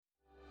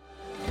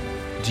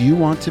Do you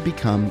want to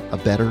become a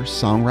better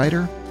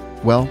songwriter?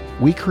 Well,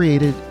 we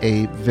created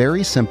a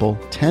very simple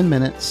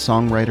 10-minute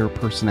songwriter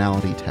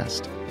personality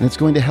test, and it's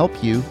going to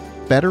help you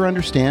better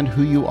understand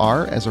who you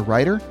are as a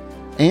writer,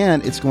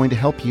 and it's going to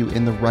help you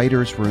in the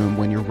writer's room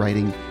when you're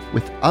writing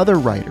with other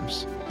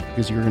writers,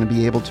 because you're going to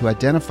be able to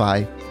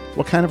identify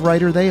what kind of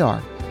writer they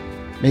are.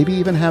 Maybe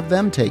even have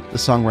them take the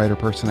songwriter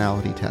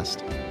personality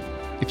test.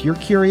 If you're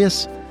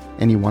curious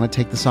and you want to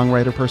take the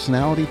songwriter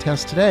personality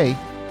test today,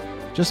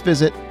 just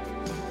visit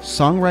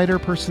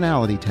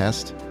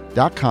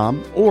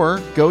songwriterpersonalitytest.com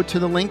or go to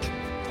the link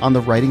on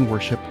the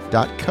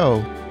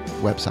writingworship.co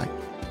website.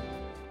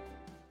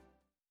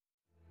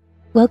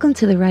 Welcome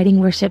to the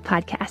Writing Worship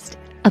Podcast,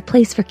 a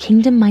place for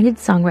kingdom-minded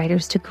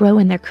songwriters to grow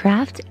in their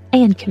craft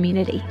and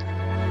community.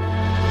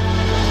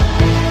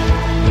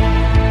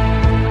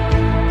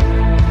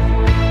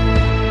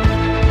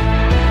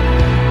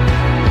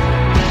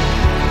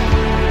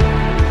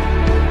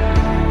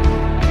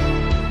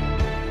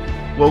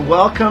 Well,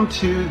 welcome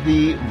to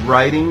the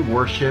Writing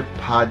Worship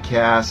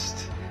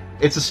Podcast.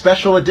 It's a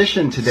special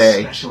edition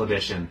today.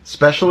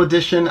 Special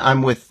edition.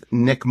 I'm with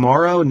Nick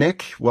Morrow.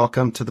 Nick,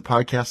 welcome to the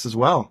podcast as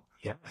well.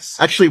 Yes.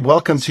 Actually,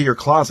 welcome to your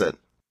closet.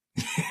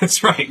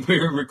 That's right. We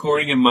were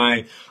recording in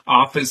my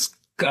office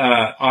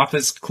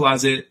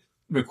closet,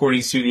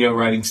 recording studio,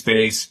 writing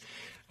space.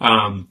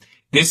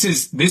 This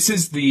is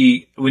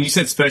when you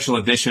said special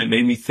edition, it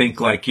made me think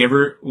like, you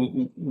ever,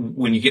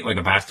 when you get like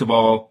a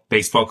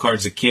baseball card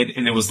as a kid,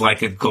 and it was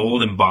like a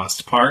gold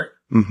embossed part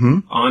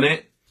on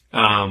it.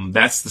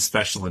 That's the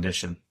special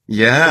edition.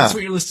 Yeah. That's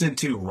what you're listening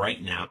to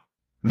right now.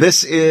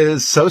 This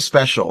is so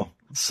special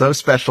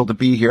to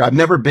be here. I've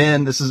never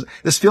been.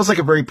 This feels like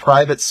a very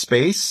private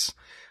space.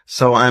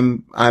 So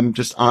I'm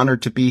just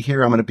honored to be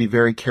here. I'm going to be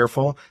very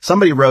careful.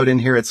 Somebody wrote in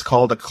here, it's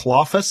called a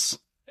Clofus.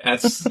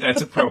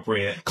 That's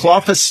appropriate.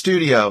 Clofus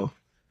Studio.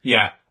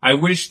 Yeah. I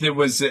wish there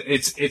was,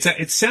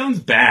 it sounds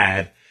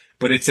bad,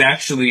 but it's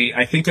actually,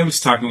 I think I was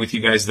talking with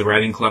you guys, the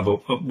writing club,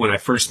 when I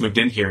first moved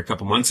in here a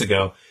couple months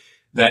ago,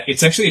 that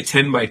it's actually a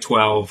 10 by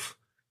 12,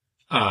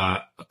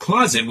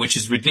 closet, which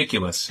is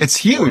ridiculous. It's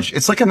huge.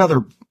 It's like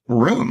another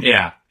room.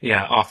 Yeah.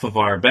 Yeah. Off of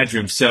our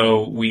bedroom.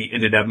 So we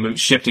ended up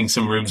shifting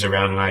some rooms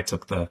around, and I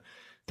took the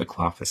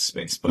Clofus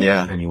space. But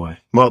anyway.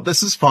 Well,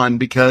 this is fun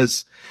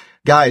because,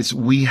 guys,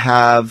 we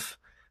have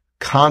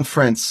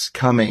conference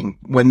coming.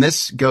 When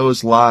this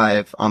goes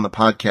live on the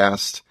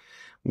podcast,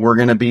 we're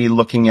going to be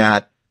looking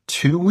at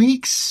 2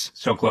 weeks.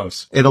 So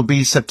close. It'll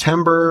be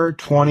September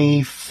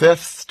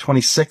 25th,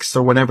 26th,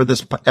 or whenever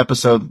this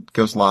episode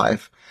goes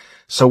live.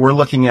 So we're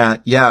looking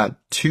at,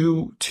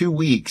 2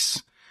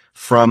 weeks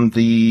from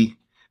the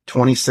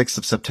 26th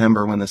of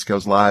September when this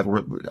goes live.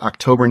 We're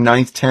October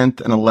 9th, 10th,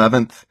 and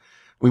 11th.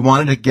 We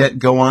wanted to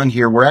go on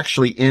here. We're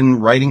actually in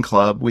Writing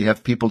Club. We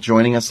have people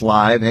joining us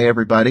live. Hey,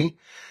 everybody.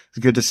 It's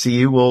good to see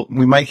you.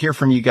 We might hear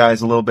from you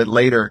guys a little bit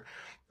later,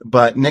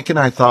 but Nick and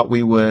I thought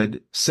we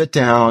would sit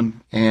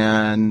down,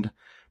 and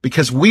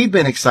because we've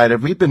been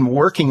excited, we've been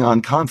working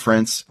on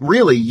conference.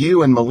 Really,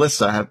 you and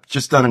Melissa have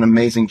just done an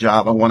amazing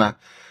job. I want to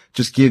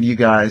just give you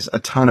guys a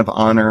ton of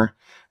honor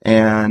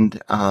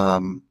and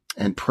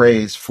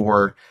praise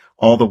for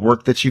all the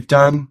work that you've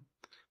done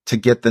to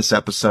get this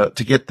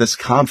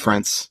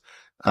conference,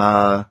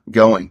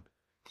 going.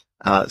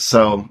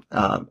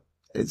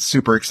 It's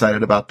super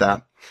excited about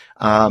that.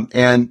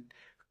 And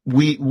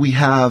we've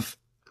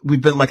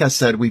been, like I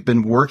said, we've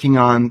been working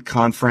on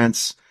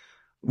conference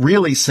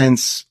really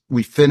since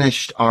we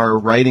finished our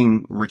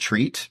writing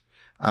retreat,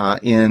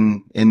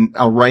 in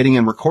our writing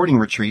and recording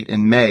retreat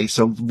in May.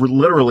 So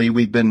literally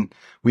we've been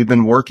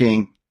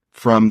working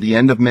from the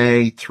end of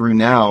May through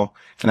now.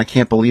 And I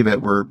can't believe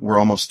it. We're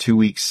almost 2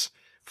 weeks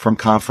from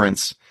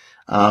conference.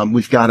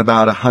 We've got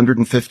about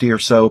 150 or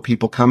so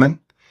people coming,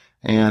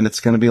 and it's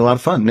going to be a lot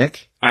of fun.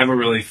 Nick? I have a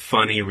really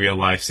funny real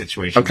life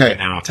situation right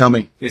now. Tell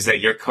me. Is that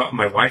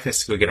my wife has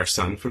to go get our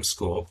son from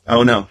school.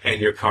 Oh, no.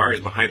 And your car is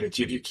behind her.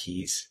 Do you have your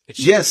keys?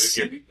 Yes.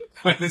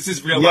 This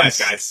is real life,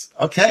 guys.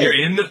 Okay.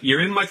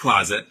 You're in my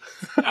closet.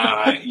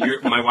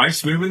 My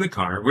wife's moving the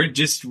car. We're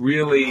just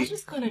really. I'm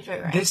just going to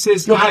joyride. This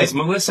is, guys,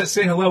 Melissa,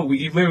 say hello.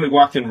 You literally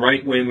walked in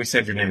right when we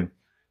said your name.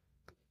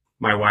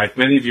 My wife.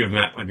 Many of you have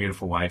met my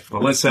beautiful wife,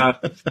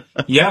 Melissa.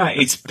 Yeah,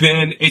 it's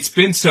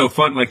been so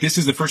fun. Like, this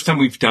is the first time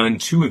we've done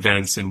 2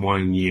 events in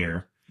 1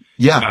 year.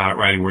 Yeah.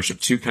 Writing Worship,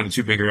 2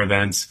 bigger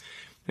events.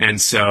 And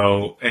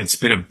so it's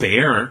been a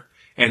bear,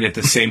 and at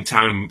the same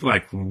time,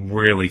 like,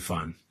 really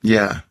fun.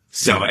 Yeah.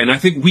 So, and I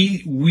think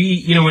we,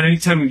 when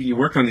anytime you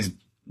work on these,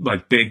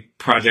 like, big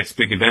projects,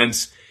 big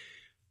events,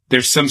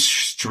 there's some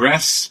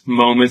stress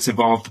moments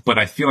involved, but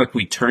I feel like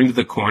we turned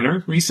the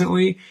corner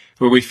recently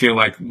where we feel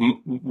like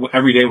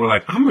every day we're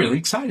like, I'm really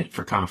excited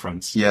for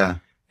conference. Yeah.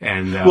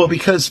 And, well,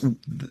 because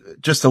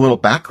just a little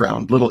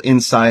background, little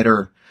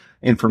insider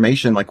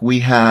information, like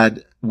you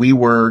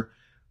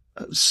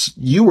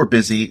were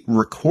busy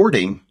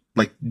recording,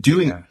 like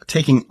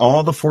taking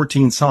all the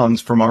 14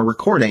 songs from our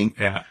recording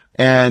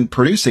and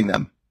producing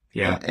them.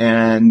 Yeah.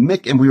 And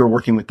we were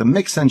working with the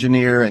mix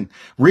engineer, and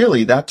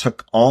really that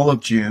took all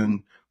of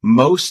June.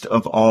 most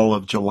of all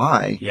of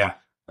July. Yeah.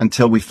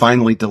 Until we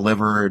finally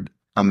delivered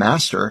a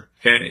master.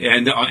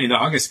 And in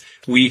August,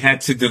 we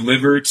had to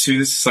deliver to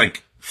this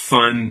like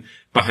fun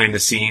behind the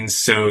scenes.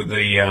 So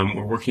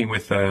we're working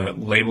with a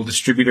label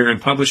distributor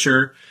and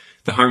publisher,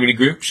 the Harmony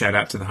Group. Shout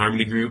out to the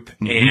Harmony Group.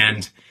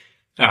 And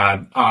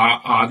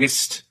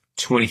August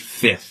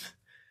 25th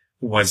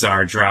was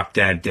our drop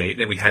dead date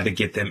that we had to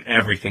get them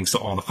everything. So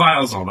all the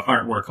files, all the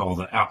artwork,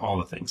 all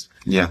the things.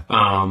 Yeah.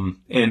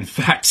 In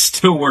fact,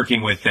 still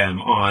working with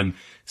them on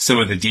some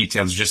of the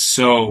details, just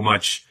so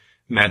much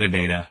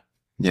metadata.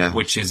 Yeah.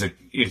 Which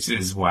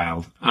is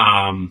wild.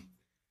 And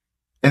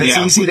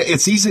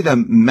it's easy to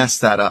mess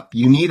that up.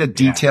 You need a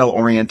detail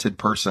oriented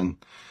person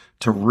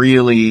to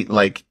really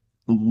like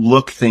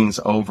look things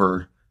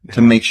over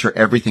to make sure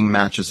everything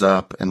matches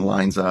up and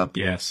lines up.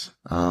 Yes.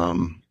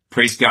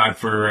 Praise God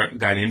for a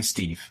guy named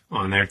Steve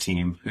on their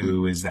team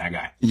who is that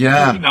guy.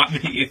 Yeah. Not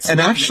me.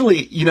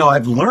 Actually,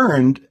 I've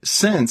learned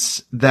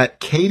since that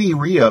Katie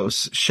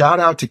Rios, shout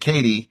out to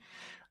Katie,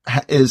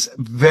 is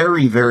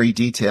very, very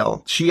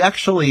detailed. She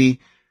actually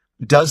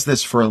does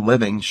this for a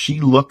living.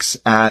 She looks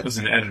at... She's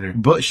an editor.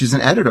 But she's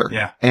an editor.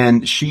 Yeah.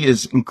 And she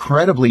is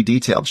incredibly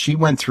detailed. She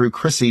went through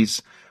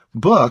Chrissy's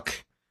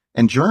book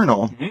and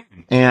journal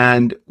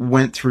and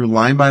went through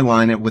line by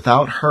line. And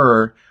without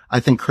her,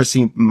 I think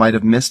Chrissy might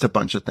have missed a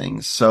bunch of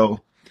things. So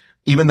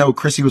even though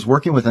Chrissy was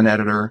working with an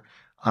editor,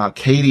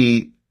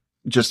 Katie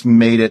just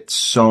made it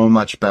so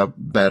much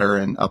better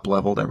and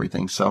up-leveled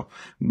everything. So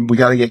we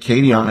got to get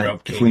Katie on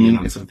it if we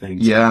need some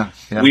things. Yeah.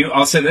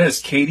 I'll say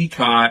this. Katie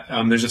caught,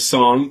 there's a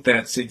song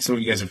that some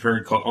of you guys have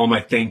heard called All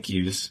My Thank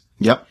Yous.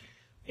 Yep.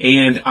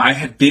 And I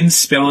had been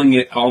spelling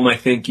it All My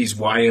Thank Yous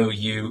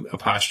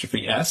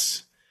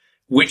YOU''S,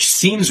 which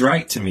seems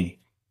right to me.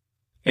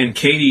 And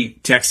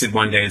Katie texted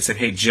one day and said,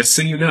 hey, just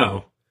so you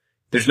know,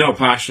 there's no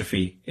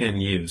apostrophe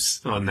in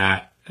U's on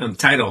the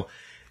title.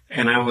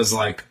 And I was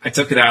like, I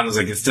took it out and I was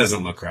like, this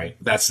doesn't look right.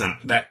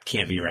 That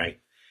can't be right.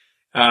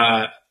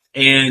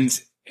 And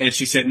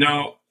she said,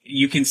 no,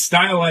 you can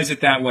stylize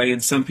it that way.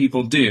 And some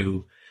people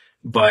do,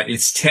 but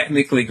it's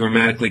technically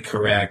grammatically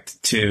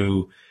correct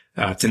to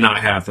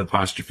not have the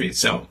apostrophe.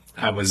 So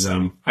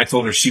I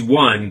told her she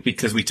won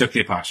because we took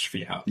the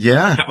apostrophe out.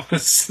 Yeah.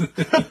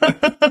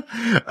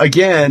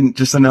 Again,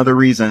 just another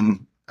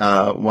reason,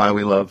 why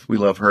we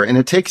love her. And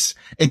it takes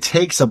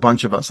a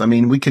bunch of us. I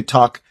mean, we could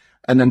talk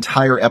an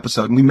entire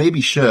episode, and we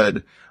maybe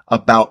should,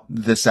 about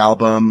this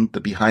album, the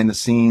behind the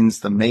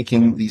scenes, the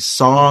making these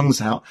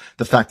songs,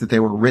 the fact that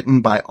they were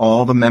written by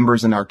all the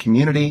members in our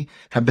community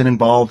have been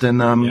involved in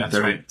them. Yeah,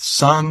 They're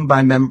sung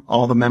by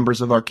all the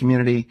members of our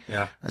community.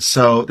 Yeah.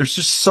 So there's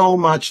just so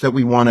much that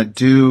we want to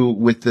do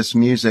with this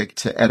music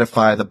to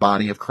edify the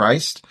body of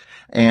Christ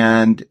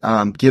and,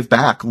 give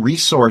back,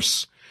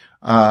 resource,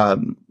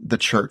 the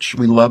church.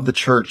 We love the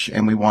church,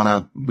 and we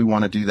want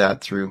to do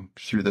that through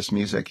this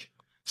music.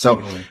 So,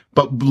 totally.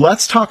 But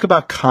let's talk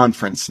about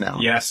conference now.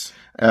 Yes.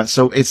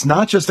 So it's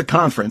not just a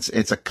conference.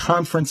 It's a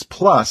conference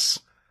plus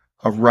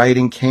a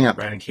writing camp.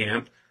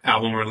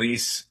 Album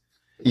release.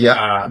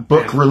 Yeah.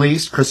 Book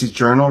release, Chrissy's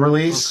journal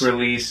release. Book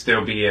release.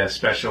 There'll be a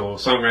special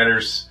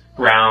songwriters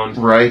round.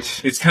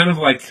 Right. It's kind of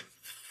like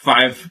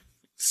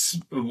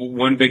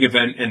one big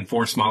event and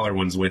 4 smaller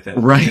ones with it.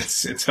 Right.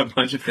 It's a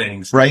bunch of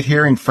things. Right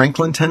here in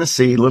Franklin,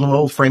 Tennessee, little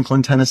old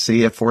Franklin,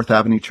 Tennessee at 4th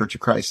Avenue Church of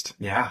Christ.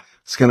 Yeah.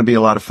 It's going to be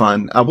a lot of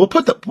fun. We'll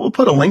put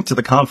a link to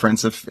the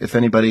conference if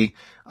anybody,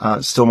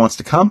 still wants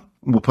to come.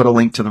 We'll put a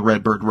link to the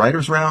Redbird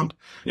Writers Round.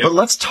 Yep. But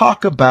let's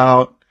talk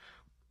about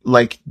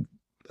like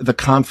the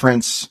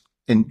conference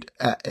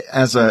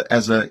as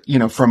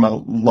a, from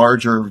a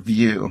larger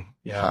view,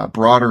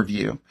 broader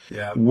view.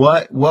 Yeah.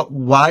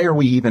 Why are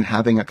we even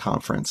having a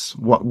conference?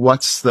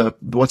 What's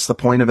the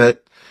point of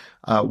it?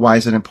 Why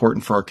is it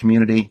important for our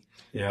community?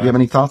 Yeah. You have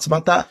any thoughts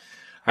about that?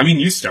 I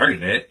mean, you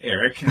started it,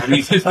 Eric. I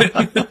mean,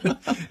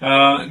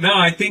 no,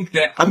 I think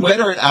that I'm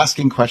better at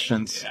asking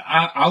questions.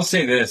 I'll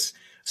say this.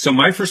 So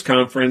my first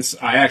conference,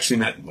 I actually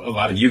met a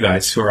lot of you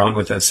guys who were on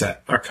with us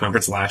at our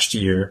conference last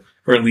year,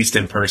 or at least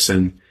in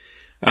person.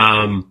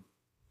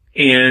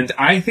 And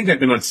I think I've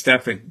been on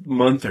staff a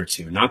month or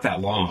two, not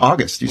that long.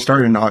 August. You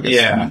started in August.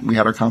 Yeah. We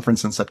had our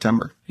conference in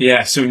September.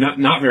 Yeah. So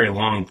not very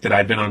long that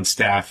I'd been on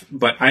staff,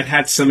 but I'd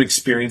had some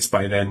experience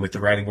by then with the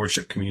writing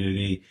worship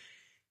community.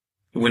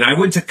 When I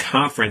went to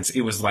conference,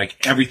 it was like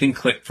everything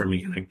clicked for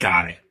me and I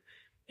got it.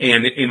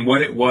 And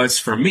what it was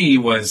for me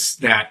was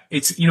that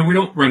it's, we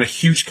don't run a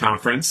huge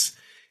conference.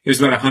 It was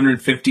about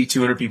 150,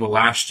 200 people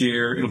last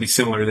year. It'll be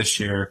similar this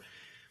year.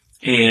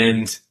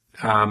 And,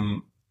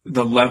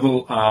 the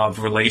level of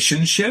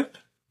relationship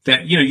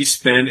that, you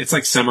spend, it's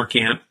like summer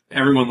camp.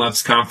 Everyone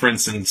loves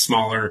conference and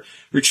smaller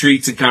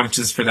retreats and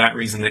conferences for that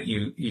reason, that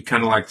you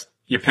kind of like,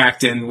 you're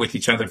packed in with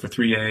each other for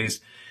 3 days.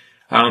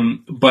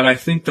 But I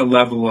think the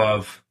level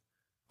of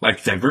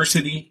like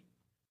diversity,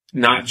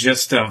 not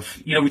just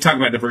of, we talk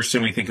about diversity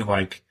and we think of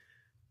like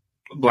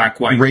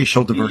black, white,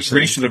 racial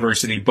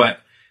diversity,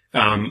 but,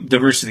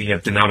 diversity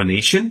of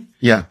denomination.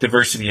 Yeah.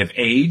 Diversity of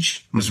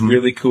age was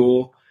really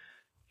cool.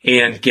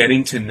 And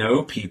getting to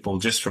know people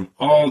just from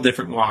all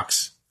different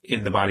walks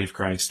in the body of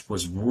Christ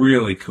was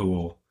really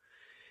cool.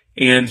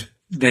 And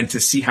then to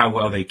see how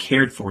well they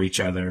cared for each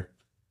other.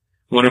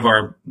 One of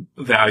our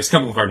values, a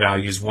couple of our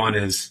values, one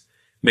is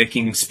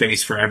making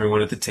space for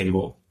everyone at the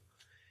table.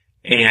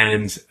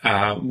 And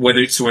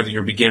whether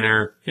you're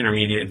beginner,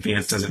 intermediate,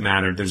 advanced, doesn't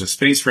matter. There's a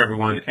space for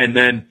everyone. And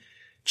then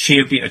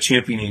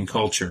championing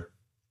culture.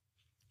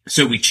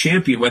 So we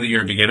champion whether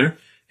you're a beginner,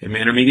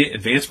 intermediate,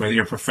 advanced, whether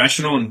you're a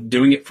professional and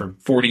doing it for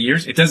 40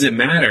 years. It doesn't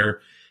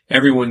matter.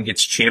 Everyone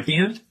gets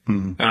championed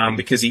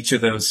because each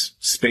of those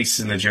spaces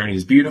in the journey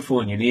is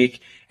beautiful and unique.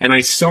 And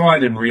I saw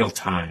it in real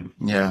time.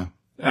 Yeah.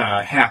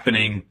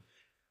 Happening.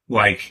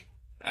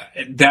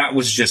 That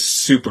was just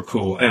super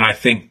cool. And I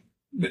think,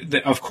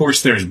 of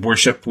course, there's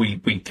worship. We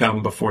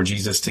come before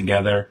Jesus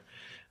together,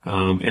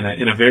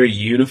 in a very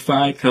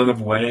unified kind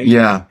of way.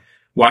 Yeah.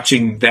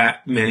 Watching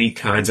that many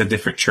kinds of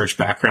different church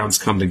backgrounds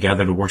come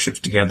together to worship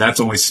together, that's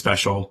always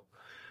special.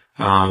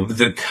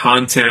 The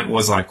content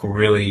was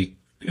really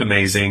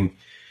amazing.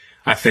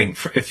 I think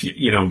if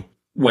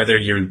whether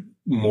you're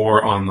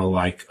more on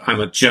the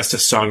I'm just a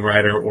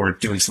songwriter or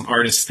doing some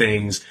artist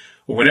things,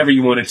 or whatever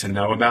you wanted to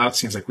know about,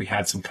 seems like we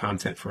had some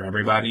content for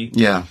everybody.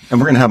 Yeah. And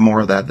we're going to have more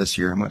of that this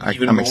year.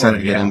 I'm excited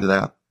to get into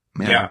that.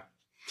 Yeah.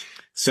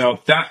 So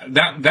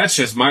that's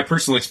just my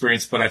personal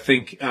experience, but I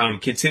think,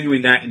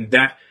 continuing that and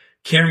that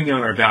carrying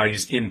out our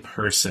values in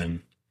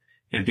person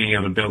and being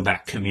able to build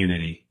that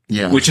community.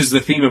 Yeah. Which is the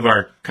theme of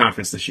our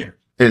conference this year.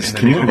 It's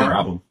community. Name of our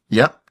album.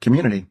 Yep.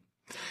 Community.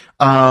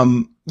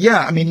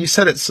 Yeah. I mean, you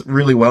said it's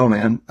really well,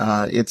 man.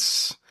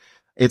 It's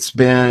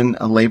been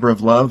a labor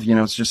of love.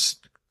 It's just,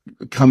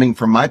 coming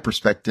from my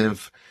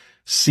perspective,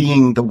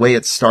 seeing the way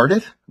it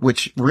started,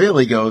 which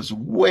really goes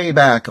way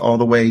back all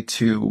the way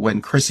to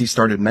when Chrissy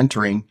started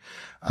mentoring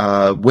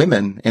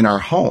women in our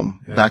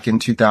home back in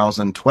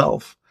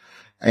 2012.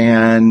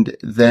 And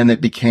then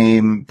it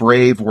became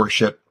Brave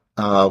Worship,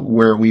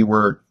 where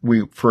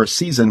for a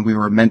season, we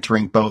were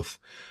mentoring both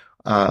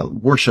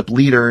worship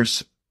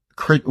leaders,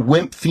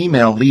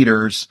 female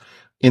leaders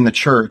in the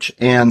church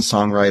and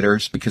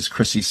songwriters, because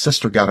Chrissy's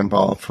sister got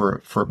involved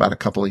for about a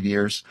couple of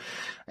years.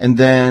 And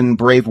then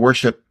Brave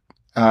Worship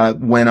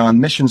went on a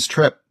missions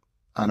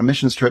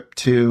trip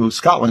to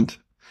Scotland,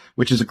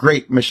 which is a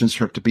great missions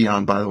trip to be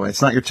on, by the way.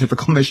 It's not your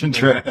typical mission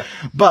trip.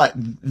 But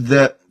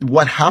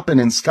what happened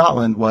in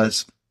Scotland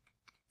was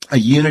a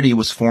unity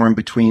was formed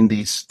between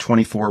these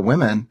 24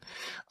 women,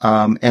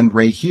 and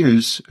Ray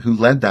Hughes, who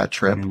led that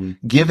trip,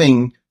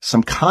 giving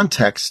some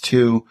context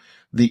to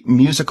the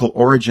musical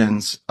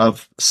origins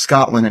of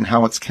Scotland and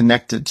how it's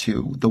connected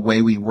to the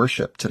way we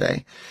worship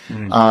today.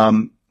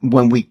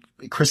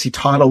 Chrissy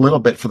taught a little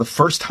bit for the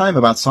first time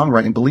about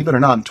songwriting, believe it or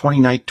not, in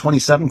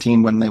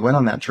 2017, when they went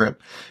on that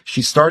trip,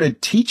 she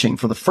started teaching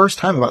for the first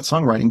time about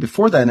songwriting.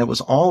 Before then, it was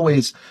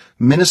always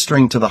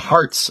ministering to the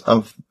hearts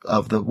of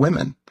the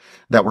women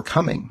that were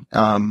coming,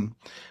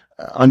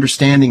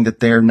 understanding that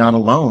they're not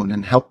alone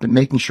and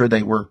making sure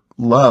they were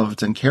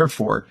loved and cared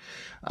for.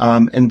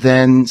 And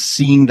then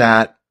seeing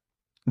that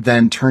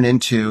then turn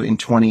into, in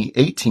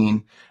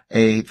 2018,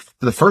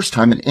 for the first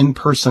time, an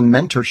in-person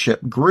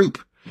mentorship group,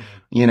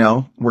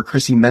 where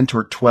Chrissy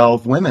mentored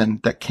 12 women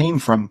that came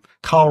from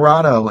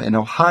Colorado and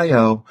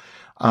Ohio,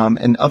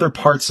 and other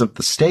parts of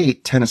the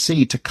state,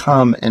 Tennessee, to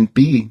come and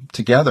be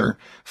together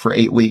for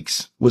 8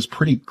 weeks. Was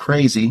pretty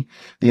crazy,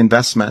 the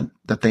investment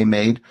that they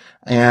made.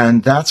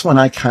 And that's when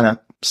I kind of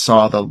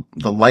saw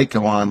the light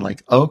go on,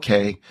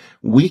 okay,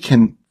 we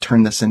can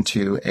turn this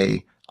into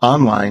a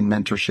online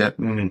mentorship.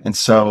 And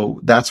so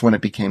that's when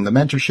it became the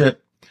mentorship.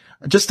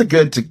 Just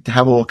to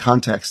have a little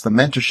context, the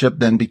mentorship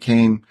then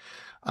became,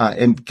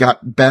 and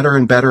got better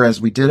and better as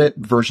we did it.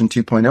 Version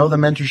 2.0, the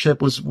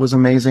mentorship was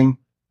amazing.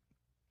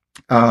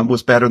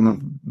 Was better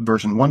than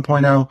version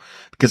 1.0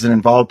 because it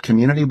involved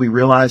community. We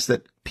realized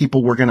that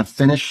people were going to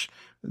finish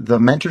the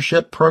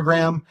mentorship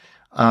program,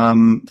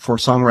 for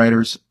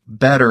songwriters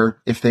better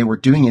if they were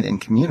doing it in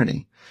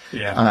community.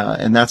 Yeah.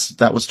 And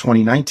that was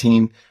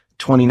 2019.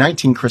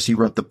 2019, Chrissy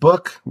wrote the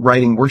book,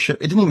 Writing Worship.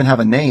 It didn't even have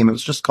a name. It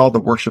was just called the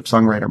Worship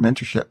Songwriter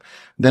Mentorship.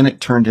 Then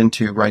it turned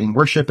into Writing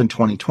Worship in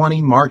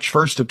 2020, March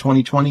 1st of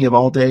 2020 of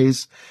all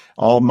days,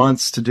 all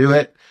months to do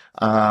it.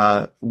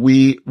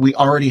 We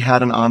already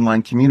had an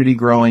online community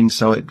growing,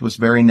 so it was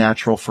very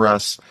natural for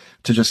us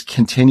to just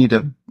continue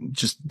to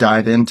just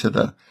dive into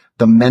the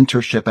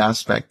mentorship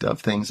aspect of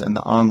things and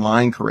the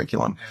online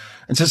curriculum.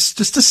 And just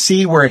to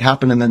see where it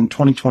happened. And then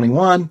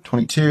 2021,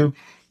 22,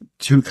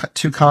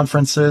 two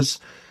conferences.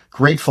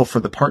 Grateful for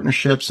the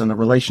partnerships and the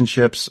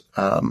relationships,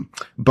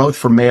 both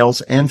for males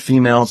and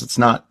females. It's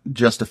not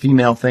just a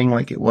female thing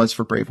like it was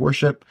for Brave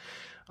Worship.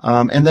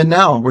 And then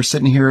now we're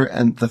sitting here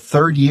in the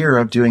third year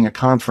of doing a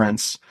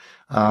conference.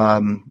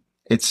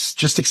 It's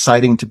just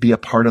exciting to be a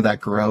part of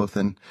that growth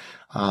and,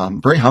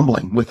 very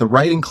humbling. With the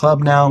writing club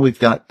now, we've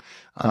got,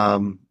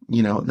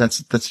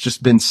 that's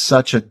just been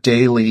such a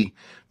daily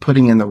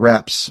putting in the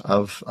reps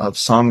of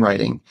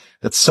songwriting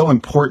that's so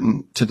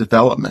important to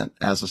development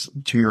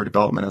to your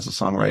development as a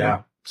songwriter.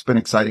 Yeah. It's been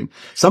exciting.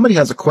 Somebody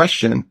has a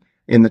question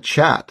in the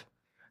chat,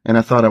 and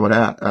I thought I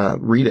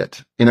would read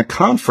it. In a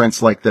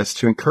conference like this,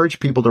 to encourage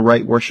people to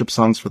write worship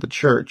songs for the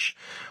church,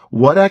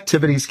 what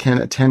activities can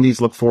attendees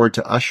look forward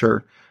to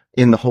usher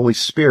in the Holy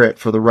Spirit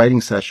for the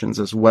writing sessions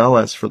as well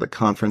as for the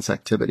conference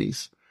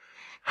activities?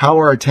 How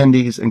are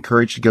attendees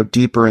encouraged to go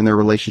deeper in their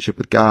relationship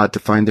with God to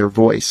find their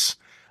voice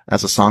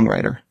as a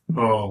songwriter?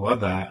 Oh,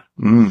 love that.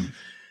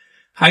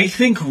 I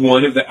think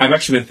I've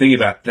actually been thinking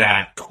about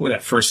that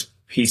first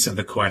piece of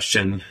the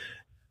question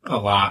a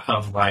lot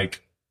of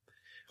like,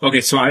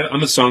 okay, so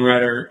I'm a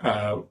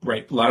songwriter,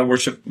 write a lot of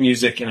worship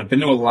music, and I've been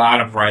to a lot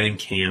of writing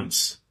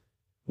camps.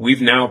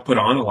 We've now put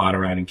on a lot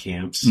of writing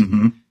camps.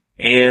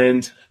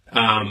 And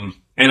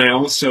I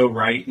also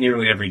write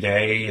nearly every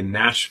day in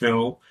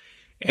Nashville.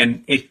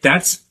 And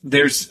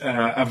there's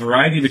a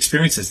variety of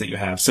experiences that you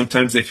have.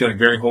 Sometimes they feel like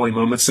very holy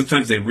moments.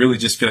 Sometimes they really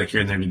just feel like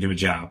you're in there to do a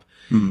job.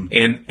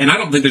 And I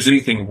don't think there's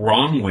anything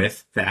wrong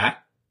with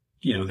that,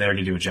 there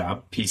to do a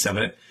job piece of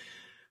it.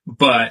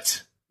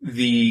 But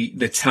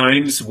the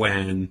times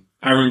when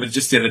I remember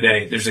just the other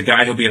day, there's a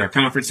guy who'll be at our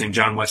conference named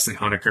John Wesley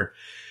Honecker,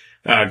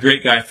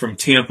 great guy from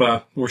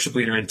Tampa, worship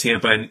leader in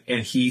Tampa.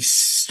 And he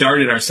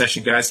started our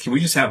session, guys, can we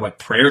just have like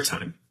prayer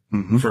time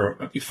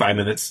for 5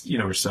 minutes,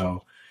 or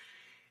so?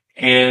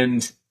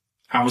 And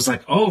I was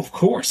like, oh, of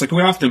course. Like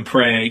we often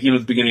pray, at the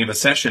beginning of a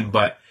session,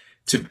 but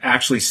to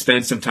actually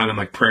spend some time in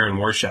like prayer and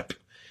worship.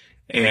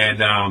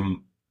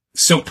 And,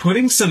 so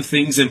putting some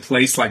things in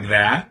place like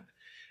that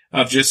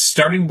of just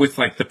starting with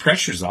like the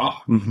pressure's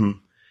off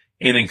and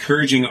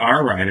encouraging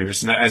our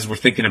writers as we're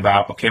thinking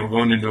about, okay, we're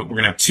going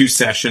to have 2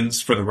 sessions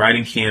for the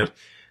writing camp,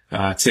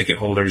 ticket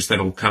holders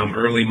that'll come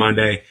early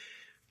Monday.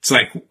 It's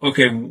like,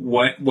 okay,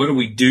 what do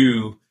we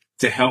do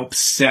to help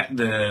set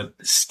the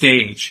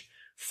stage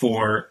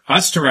for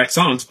us to write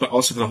songs, but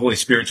also for the Holy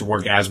Spirit to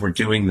work as we're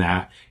doing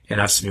that and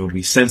us to be able to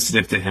be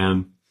sensitive to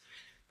him.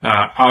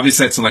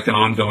 Obviously that's like an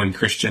ongoing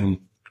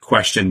Christian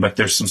question, but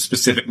there's some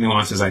specific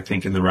nuances, I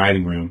think, in the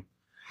writing room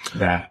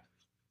that.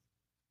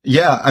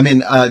 Yeah. I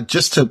mean,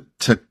 just to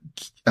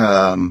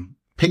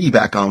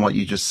piggyback on what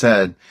you just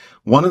said,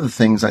 one of the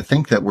things I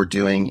think that we're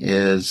doing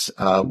is,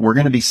 we're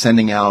going to be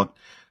sending out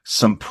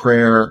some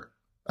prayer,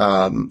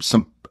 I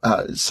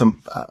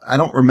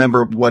don't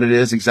remember what it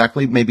is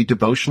exactly, maybe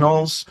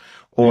devotionals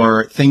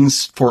or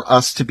things for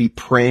us to be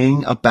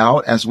praying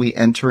about as we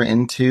enter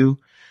into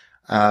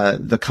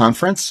the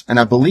conference. And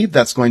I believe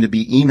that's going to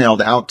be emailed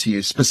out to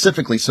you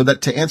specifically so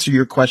that to answer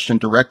your question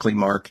directly,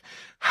 Mark,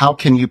 how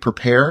can you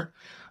prepare?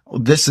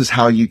 This is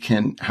how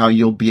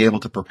you'll be able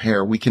to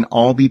prepare. We can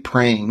all be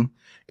praying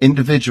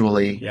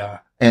individually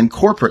and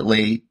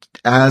corporately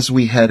as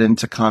we head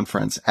into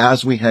conference,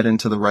 as we head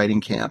into the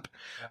writing camp.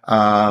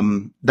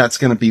 That's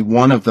going to be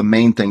one of the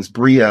main things.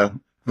 Bria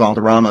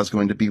Valderrama is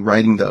going to be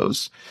writing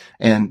those,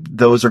 and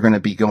those are going to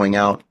be going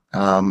out,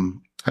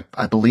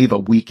 I believe a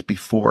week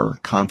before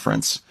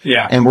conference.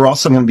 Yeah. And we're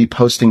also going to be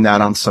posting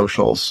that on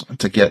socials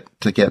to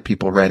get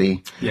people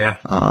ready. Yeah.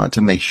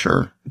 To make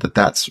sure that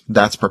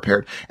that's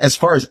prepared. As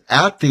far as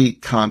at the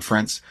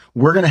conference,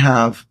 we're going to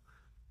have,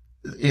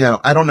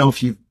 I don't know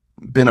if you've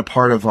been a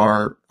part of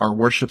our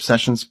worship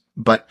sessions,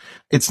 but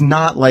it's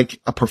not like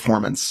a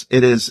performance.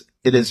 We're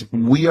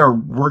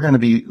going to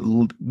be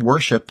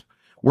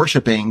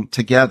worshiping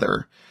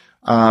together.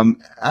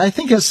 I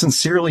think as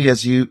sincerely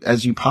as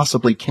you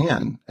possibly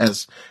can,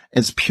 as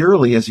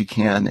purely as you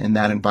can in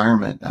that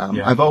environment.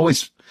 I've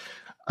always,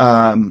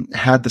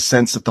 had the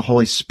sense that the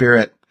Holy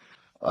Spirit,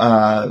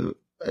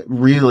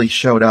 really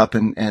showed up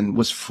and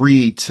was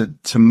free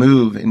to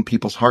move in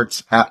people's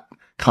hearts at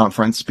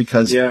conference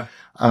because of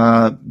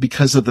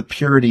the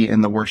purity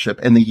in the worship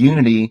and the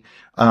unity,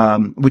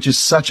 which is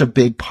such a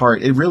big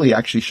part. It really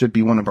actually should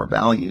be one of our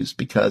values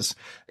because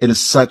it is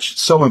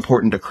so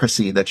important to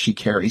Chrissy that she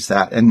carries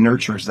that and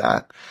nurtures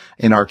that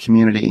in our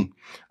community.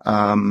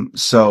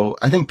 So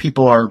I think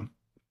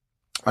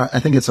I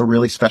think it's a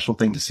really special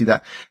thing to see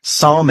that.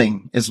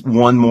 Psalming is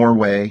one more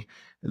way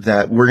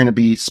that we're going to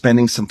be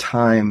spending some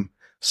time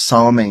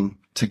psalming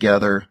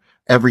together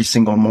every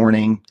single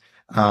morning.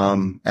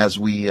 As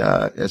we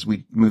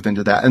move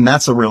into that. And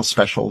that's a real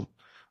special,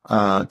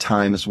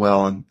 time as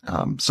well.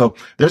 And, so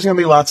there's going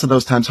to be lots of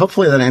those times.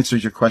 Hopefully that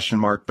answers your question,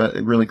 Mark, but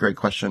a really great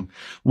question.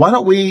 Why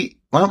don't we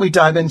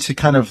dive into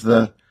kind of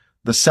the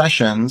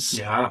sessions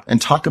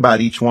and talk about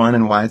each one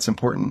and why it's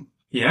important?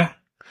 Yeah.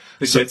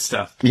 Good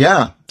stuff.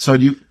 Yeah. So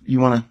you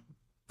want to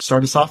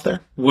start us off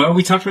there? Well,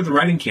 we talked about the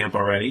writing camp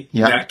already.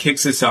 Yeah. That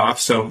kicks us off.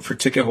 So for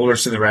ticket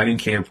holders to the writing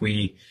camp,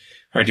 we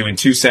are doing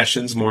 2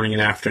 sessions, morning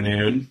and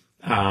afternoon.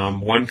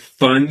 One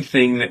fun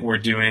thing that we're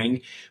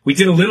doing, we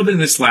did a little bit of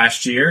this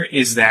last year,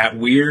 is that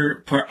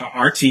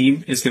our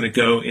team is going to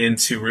go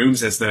into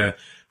rooms as the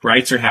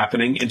writes are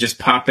happening and just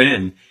pop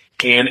in.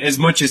 And as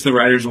much as the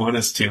writers want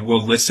us to,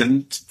 we'll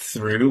listen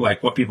through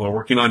like what people are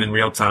working on in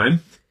real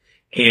time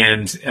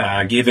and,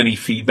 give any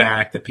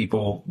feedback that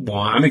people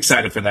want. I'm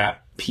excited for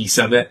that piece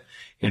of it.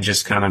 And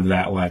just kind of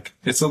that, like,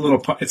 it's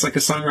like a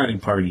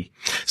songwriting party.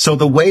 So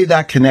the way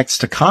that connects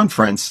to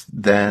conference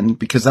then,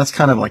 because that's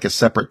kind of like a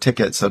separate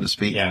ticket, so to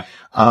speak,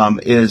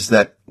 is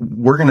that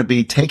we're going to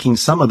be taking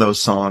some of those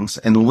songs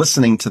and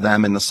listening to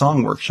them in the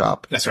song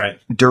workshop. That's right.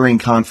 During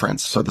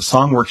conference. So the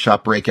song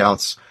workshop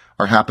breakouts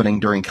are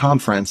happening during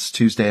conference,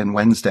 Tuesday and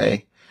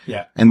Wednesday.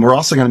 Yeah. And we're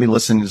also going to be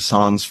listening to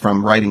songs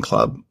from Writing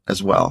Club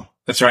as well.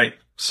 That's right.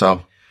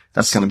 So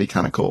that's going to be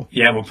kind of cool.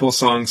 Yeah, we'll pull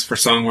songs for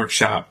Song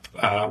Workshop.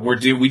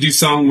 We do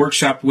Song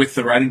Workshop with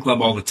the Writing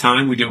Club all the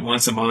time. We do it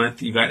once a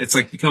month. It's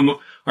like become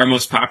our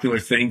most popular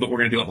thing, but we're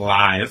going to do it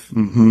live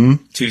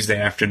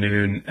Tuesday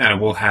afternoon.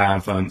 We'll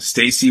have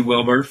Stacy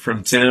Wilbur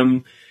from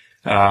Tim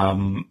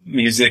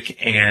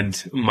Music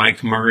and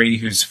Mike Murray,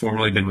 who's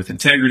formerly been with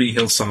Integrity,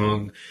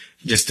 Hillsong.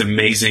 Just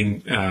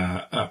amazing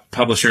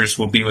publishers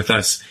will be with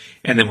us.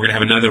 And then we're going to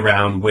have another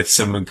round with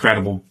some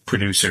incredible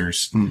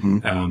producers.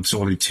 So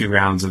we'll do 2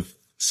 rounds of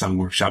Song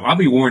Workshop. I'll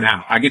be worn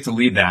out. I get to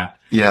lead that.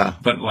 Yeah.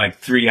 But like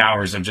 3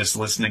 hours of just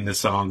listening to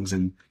songs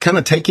and kind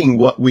of taking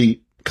what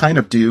we kind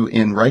of do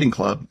in Writing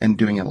Club and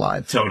doing it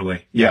live.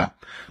 Totally. Yeah.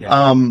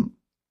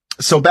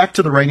 So back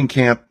to the writing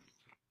camp.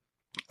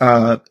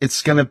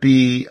 It's going to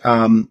be,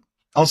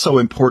 also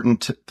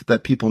important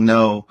that people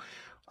know,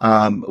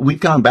 we've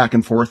gone back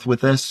and forth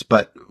with this,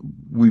 but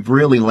we've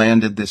really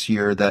landed this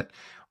year that,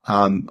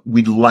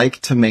 we'd like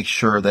to make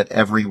sure that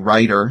every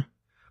writer,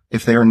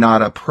 if they are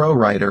not a pro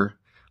writer,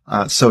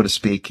 so to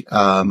speak,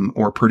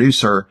 or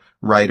producer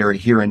writer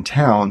here in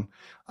town,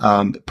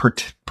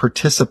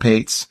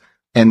 participates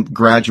and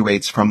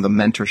graduates from the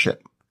mentorship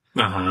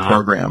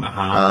program.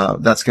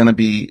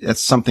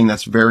 That's something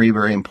that's very,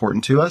 very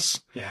important to us.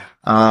 Yeah.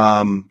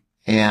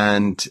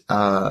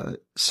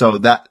 So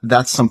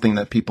that's something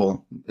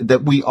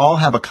that we all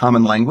have a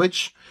common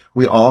language.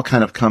 We all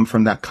kind of come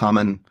from that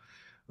common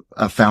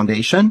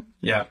foundation.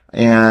 Yeah.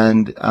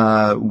 And,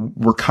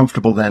 we're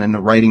comfortable then in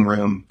the writing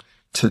room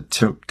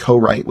to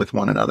co-write with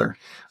one another.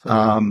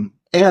 And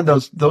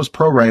those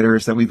pro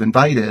writers that we've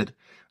invited,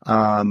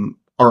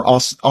 are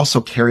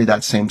also carry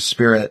that same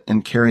spirit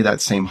and carry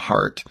that same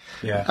heart.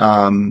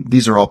 Yeah.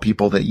 These are all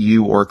people that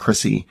you or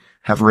Chrissy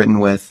have written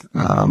with,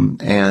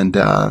 and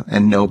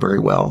know very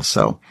well.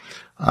 So,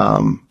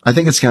 I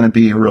think it's going to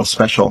be real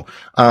special.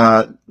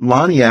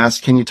 Lonnie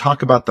asked, can you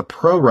talk about the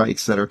pro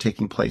writes that are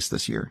taking place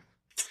this year?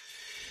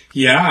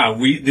 Yeah,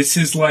 this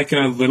is like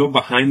a little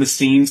behind the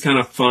scenes kind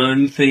of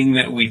fun thing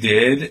that we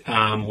did,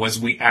 was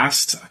we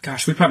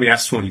probably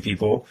asked 20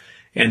 people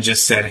and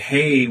just said,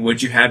 hey,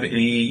 would you have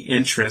any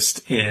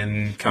interest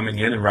in coming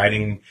in and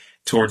writing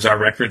towards our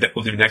record that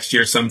we'll do next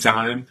year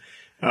sometime?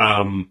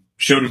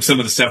 Showed them some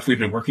of the stuff we've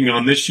been working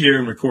on this year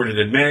and recorded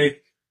in May.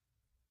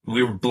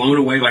 We were blown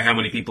away by how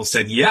many people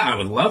said, yeah, I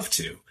would love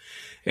to.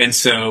 And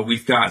so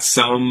we've got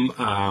some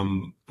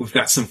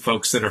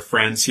folks that are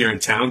friends here in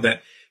town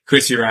that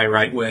Chrissy or I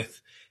write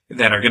with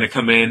that are going to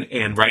come in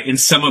and write in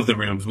some of the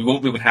rooms. We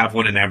won't be able to have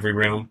one in every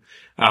room,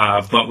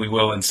 but we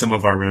will in some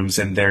of our rooms.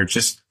 And they're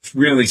just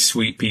really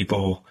sweet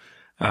people,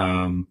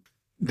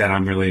 that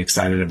I'm really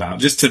excited about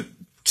just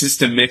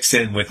to mix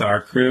in with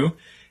our crew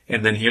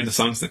and then hear the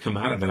songs that come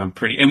out of it.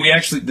 And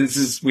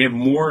we have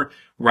more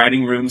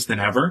writing rooms than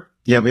ever.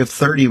 Yeah, we have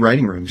 30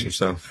 writing rooms or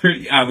so.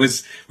 We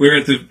were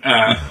at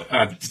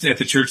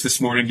the church this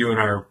morning doing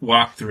our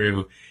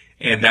walkthrough.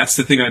 And that's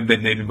the thing I've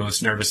been maybe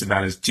most nervous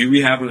about is, do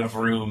we have enough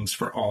rooms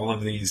for all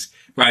of these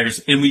writers?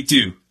 And we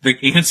do. The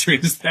answer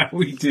is that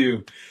we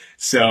do.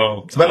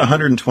 So it's about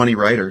 120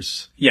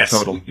 writers. Yes,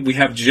 total. We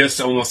have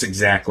just almost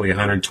exactly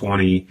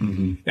 120.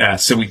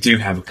 So we do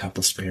have a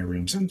couple spare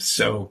rooms. And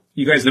so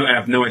you guys know, I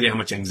have no idea how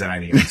much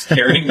anxiety I was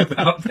carrying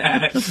about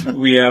that.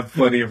 We have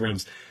plenty of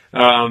rooms.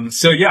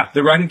 So yeah,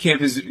 the writing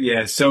camp is,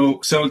 so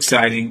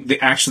exciting.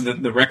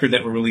 The record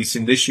that we're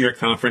releasing this year at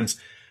conference,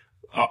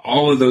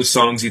 all of those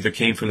songs either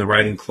came from the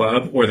writing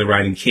club or the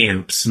writing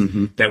camps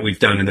that we've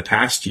done in the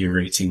past year,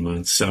 18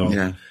 months.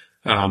 So,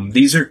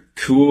 these are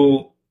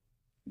cool,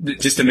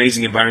 just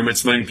amazing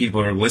environments. Many people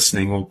are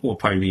listening. We'll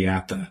probably be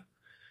at the,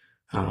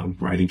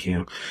 writing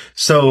camp.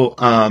 So,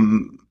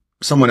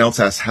 someone else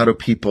asked, how do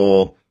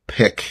people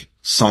pick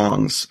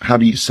songs? How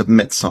do you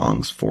submit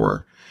songs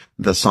for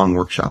the song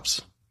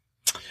workshops?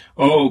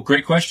 Oh,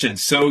 great question.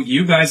 So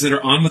you guys that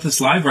are on with us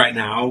live right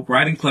now,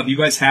 Writing Club, you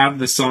guys have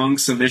the song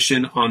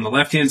submission on the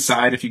left-hand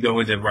side. If you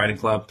go into Writing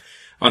Club,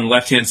 on the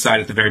left-hand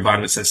side at the very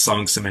bottom, it says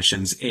song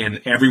submissions.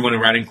 And everyone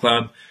in Writing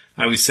Club,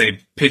 I always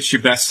say, pitch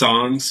your best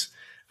songs,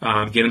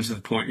 get them to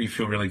the point where you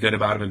feel really good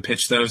about them and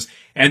pitch those.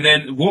 And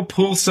then we'll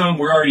pull some.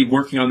 We're already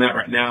working on that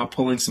right now,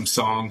 pulling some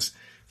songs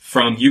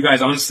from you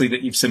guys, honestly,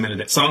 that you've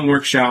submitted at Song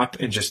Workshop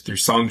and just through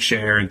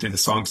SongShare and through the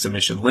song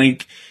submission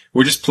link.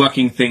 We're just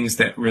plucking things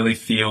that really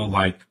feel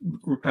like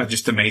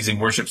just amazing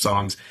worship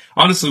songs.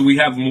 Honestly, we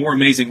have more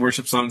amazing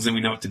worship songs than we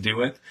know what to do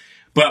with,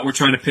 but we're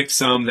trying to pick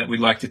some that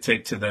we'd like to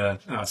take to the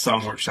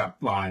Song Workshop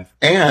live.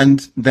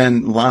 And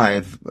then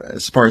live,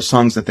 as far as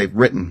songs that they've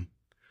written,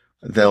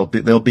 there'll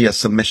be a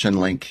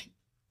submission link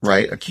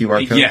right? A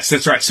QR code. Yes,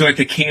 that's right. So at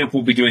the camp,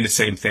 we'll be doing the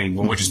same thing.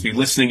 We'll just be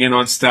listening in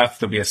on stuff.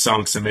 There'll be a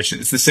song submission.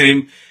 It's the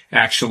same,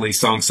 actually,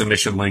 song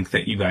submission link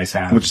that you guys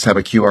have. We'll just have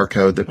a QR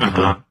code that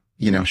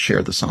people,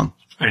 share the song.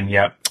 And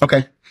yep.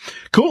 Okay.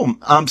 Cool.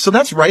 So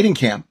that's writing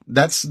camp.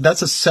 That's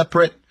a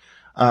separate,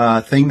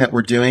 thing that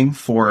we're doing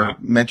for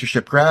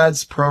mentorship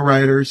grads, pro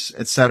writers,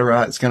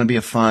 etc. It's going to be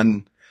a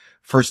fun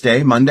first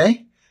day,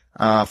 Monday,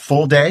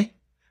 full day.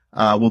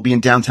 We'll be in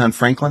downtown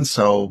Franklin.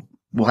 So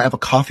we'll have a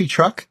coffee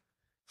truck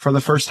for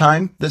the first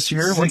time this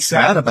year. What's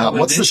that about?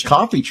 What's this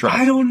coffee truck?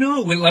 I don't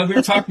know. We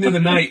were talking the other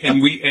night,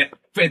 and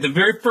at the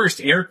very first,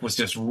 Eric was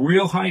just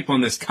real hype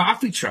on this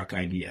coffee truck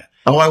idea.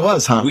 Oh, I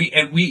was, huh? We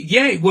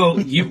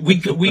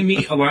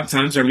meet a lot of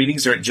times. Our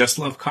meetings are at Just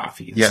Love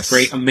Coffee. It's yes. a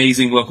great,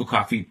 amazing local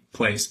coffee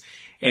place.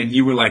 And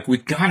you were like, we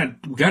gotta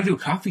do a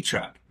coffee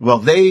truck. Well,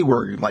 they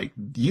were like,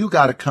 you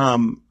gotta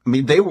come. I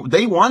mean, they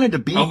wanted to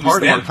be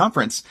part of our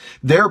conference.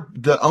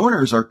 The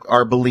owners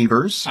are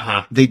believers.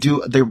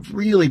 They're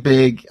really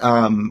big,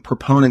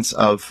 proponents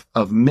of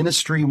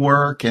ministry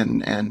work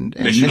and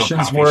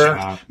missions work,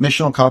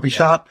 missional coffee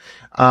shop.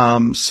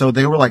 So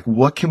they were like,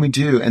 what can we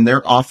do? And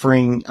they're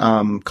offering,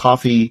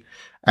 coffee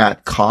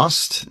at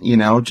cost,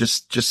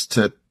 just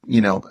to,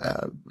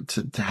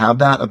 to have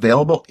that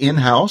available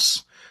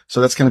in-house. So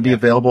that's going to be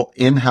available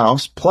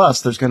in-house. Plus,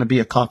 there's going to be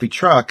a coffee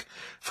truck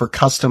for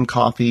custom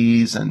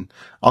coffees and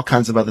all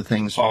kinds of other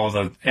things.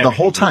 The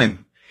whole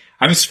time.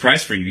 I'm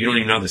surprised for you. You don't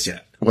even know this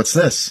yet. What's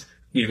this?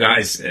 You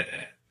guys,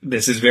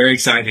 this is very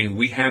exciting.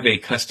 We have a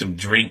custom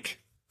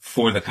drink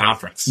for the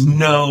conference.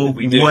 No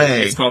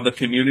way. It's called the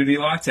Community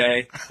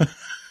Latte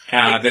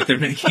that they're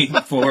making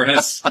for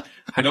us.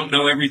 I don't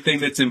know everything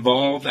that's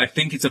involved. I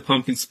think it's a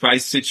pumpkin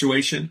spice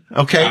situation.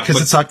 Okay,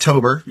 because it's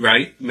October.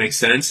 Right, makes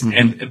sense.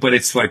 But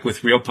it's like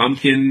with real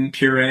pumpkin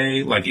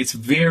puree. Like it's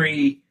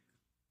very,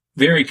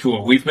 very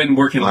cool. We've been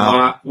working a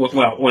lot.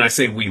 Well, when I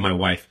say we, my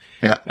wife.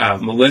 Yeah.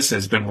 Melissa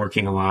has been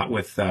working a lot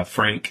with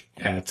Frank,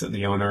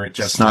 the owner at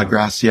Just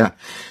Snodgrass. Yeah.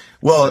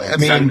 Well, I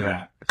mean,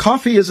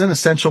 coffee is an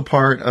essential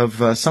part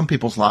of some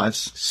people's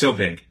lives. So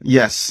big.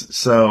 Yes.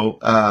 So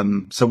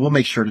we'll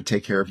make sure to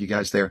take care of you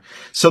guys there.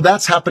 So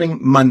that's happening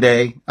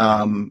Monday.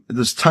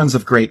 There's tons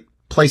of great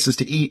places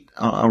to eat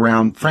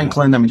around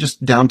Franklin. I mean,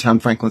 just downtown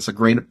Franklin's a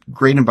great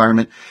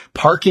environment.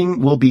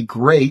 Parking will be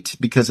great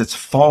because it's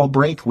fall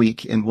break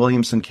week in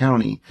Williamson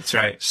County. That's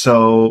right.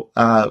 So,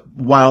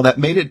 while that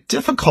made it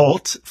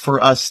difficult for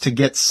us to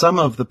get some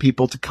of the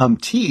people to come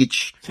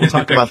teach, we'll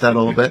talk about that a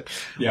little bit.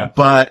 Yeah.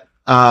 But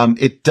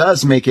it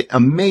does make it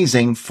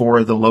amazing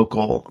for the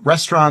local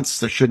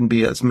restaurants. There shouldn't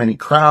be as many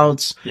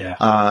crowds.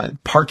 Yeah.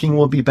 Parking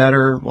will be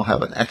better. We'll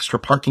have an extra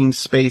parking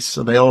space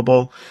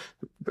available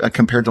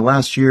compared to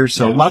last year.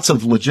 So lots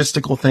of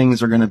logistical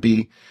things are going to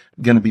be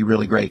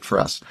really great for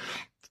us.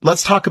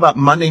 Let's talk about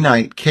Monday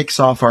night kicks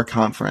off our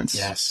conference.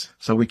 Yes.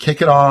 So we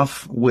kick it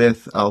off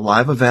with a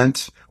live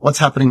event. What's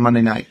happening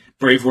Monday night?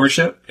 Brave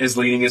Worship is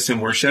leading us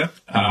in worship.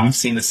 I've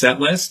seen the set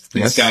list.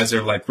 These guys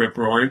are like rip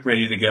roaring,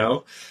 ready to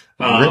go.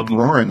 Rip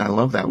roaring. I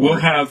love that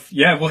word.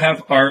 We'll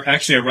have our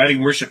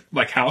writing worship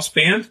like house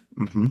band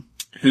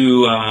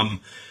who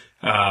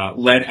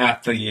led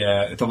at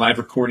the live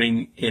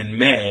recording in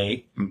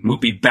May. Will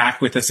be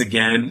back with us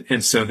again,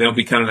 and so they'll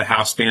be kind of the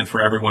house band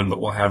for everyone. But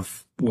we'll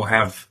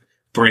have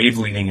Brave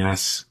leading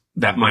us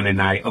that Monday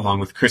night along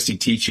with Christy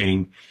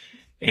teaching,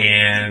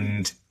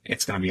 and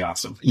it's going to be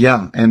awesome.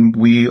 Yeah, and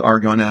we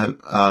are going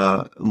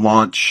to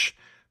launch.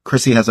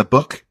 Chrissy has a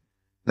book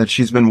that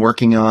she's been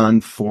working on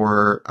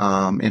for,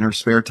 in her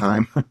spare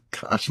time.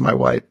 Gosh, my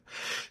wife,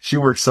 she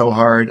works so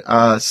hard.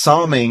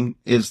 Psalming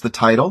is the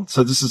title.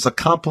 So this is a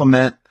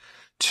complement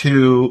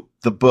to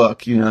the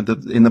book.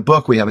 In the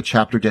book, we have a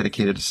chapter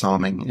dedicated to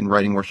psalming in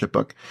Writing Worship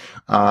book.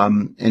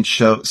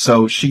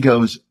 So she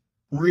goes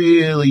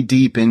really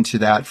deep into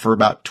that for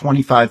about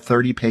 25,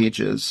 30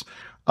 pages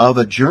of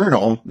a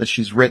journal that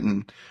she's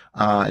written.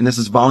 And this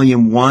is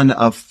volume 1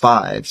 of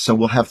 5. So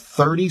we'll have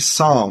 30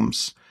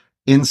 psalms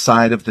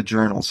inside of the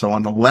journal. So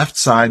on the left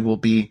side will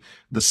be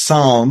the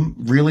psalm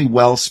really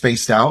well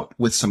spaced out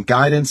with some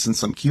guidance and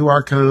some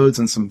QR codes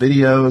and some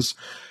videos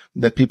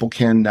that people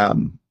can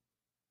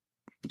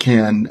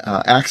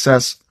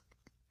access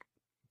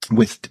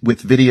with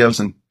videos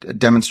and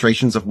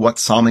demonstrations of what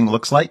psalming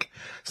looks like.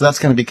 So that's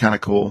going to be kind of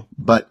cool.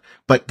 But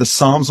the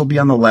psalms will be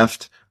on the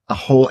left. A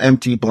whole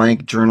empty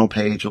blank journal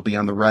page will be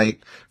on the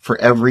right for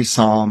every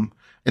psalm.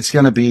 It's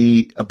going to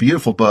be a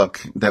beautiful book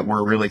that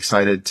we're really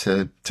excited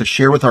to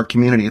share with our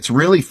community. It's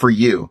really for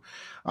you,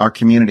 our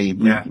community.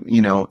 Yeah.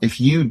 If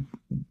you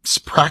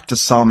practice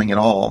psalming at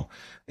all,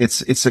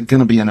 it's going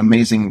to be an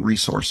amazing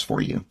resource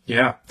for you.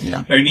 Yeah.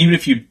 Yeah. And even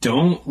if you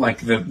don't like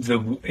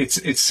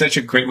it's such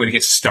a great way to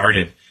get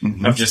started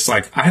of just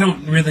like, I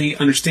don't really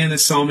understand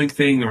this psalming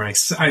thing, or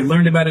I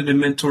learned about it in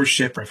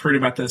mentorship, or I've heard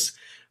about this,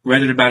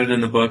 read about it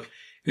in the book.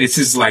 This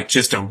is like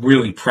just a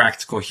really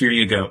practical, here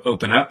you go,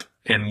 open up,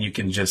 and you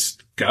can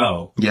just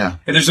go. Yeah.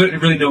 And there's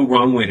really no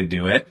wrong way to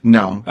do it.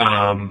 No.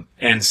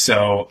 And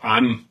so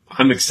I'm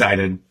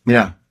excited.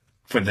 Yeah.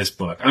 for this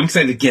book. I'm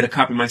excited to get a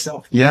copy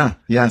myself. Yeah.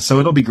 Yeah. So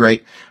it'll be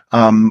great.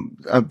 I'm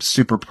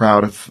super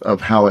proud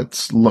of how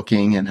it's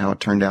looking and how it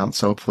turned out.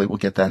 So hopefully we'll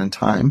get that in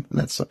time.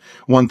 That's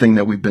one thing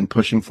that we've been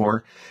pushing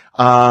for.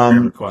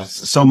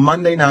 So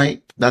Monday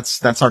night,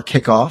 that's our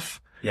kickoff.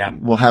 Yeah.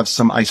 We'll have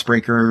some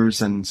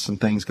icebreakers and some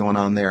things going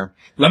on there.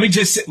 Let me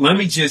just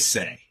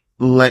say.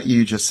 Let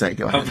you just say,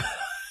 go ahead.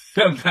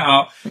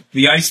 About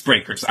the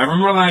icebreakers. I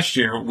remember last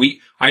year,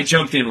 I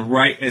jumped in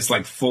right as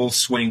like full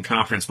swing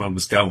conference mode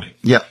was going.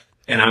 Yep.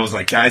 And I was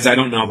like, guys, I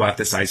don't know about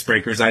this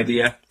icebreakers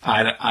idea.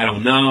 I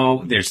don't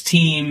know. There's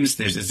teams.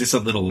 Is this a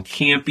little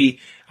campy?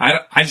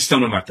 I just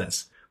don't know about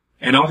this.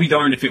 And I'll be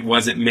darned if it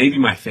wasn't maybe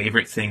my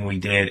favorite thing we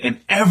did and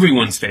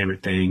everyone's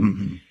favorite thing.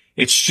 Mm-hmm.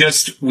 It's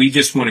just, we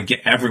just want to get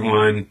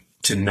everyone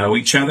to know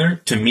each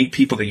other, to meet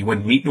people that you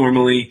wouldn't meet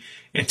normally,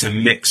 and to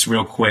mix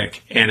real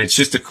quick. And it's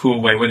just a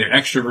cool way, whether you're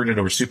extroverted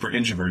or super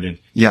introverted.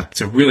 Yeah.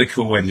 It's a really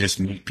cool way to just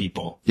meet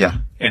people. Yeah.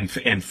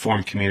 And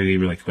form community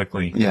really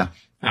quickly. Yeah.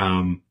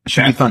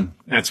 Should be fun.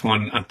 That's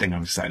one thing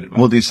I'm excited about.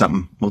 We'll do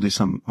something.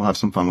 We'll have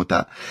some fun with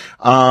that.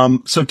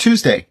 So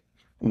Tuesday,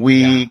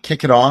 we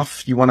kick it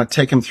off. You want to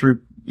take them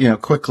through,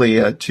 quickly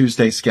a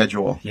Tuesday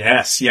schedule?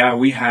 Yes. Yeah.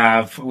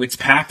 It's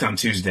packed on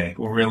Tuesday.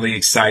 We're really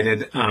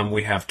excited.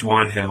 We have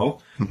Dwan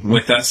Hill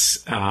with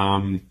us,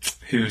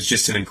 who's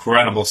just an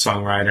incredible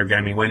songwriter,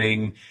 Grammy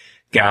winning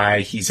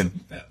guy. He's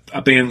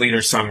a band leader,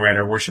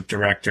 songwriter, worship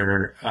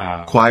director,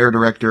 choir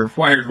director,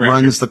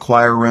 runs the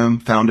choir room,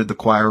 founded the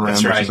choir room,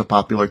 which is a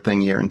popular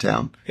thing here in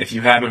town. If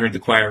you haven't heard the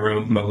choir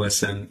room, go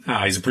listen.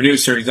 He's a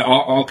producer. He's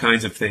all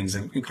kinds of things,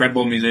 an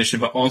incredible musician,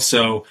 but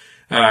also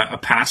a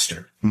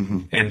pastor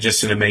and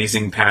just an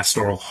amazing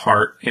pastoral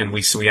heart. And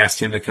we asked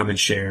him to come and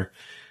share.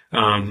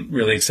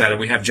 Really excited.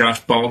 We have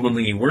Josh Baldwin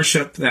leading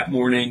worship that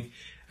morning.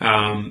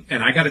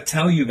 And I got to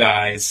tell you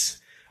guys,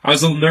 I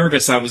was a little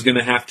nervous. I was going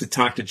to have to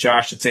talk to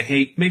Josh and say,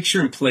 hey, make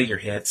sure and play your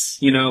hits.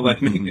 I don't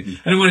want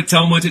to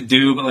tell him what to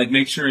do, but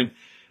make sure.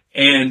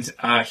 And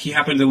he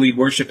happened to lead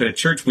worship at a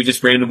church. We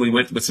just randomly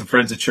went with some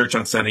friends at church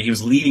on Sunday. He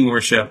was leading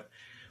worship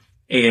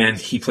and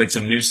he played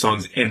some new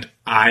songs and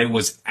I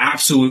was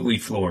absolutely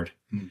floored.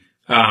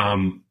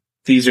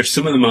 These are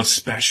some of the most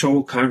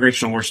special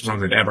congregational worship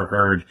songs I've ever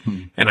heard.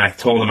 And I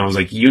told him, I was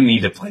like, you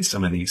need to play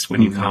some of these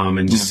when you come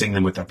and just sing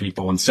them with our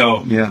people. And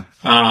so,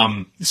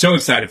 so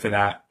excited for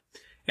that.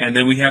 And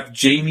then we have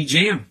Jamie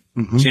Jam.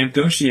 Jam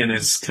Goshian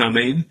is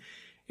coming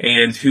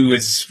and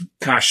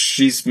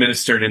she's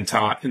ministered and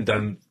taught and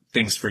done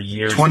things for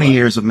years. 20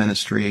 years of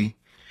ministry.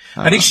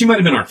 I think she might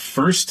have been our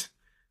first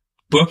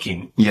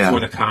booking for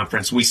the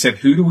conference. We said,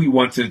 who do we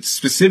want to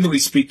specifically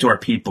speak to our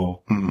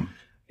people?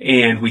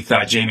 And we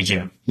thought Jamie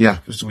Jam. Yeah.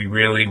 Because we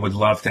really would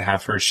love to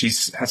have her.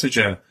 She's has such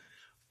a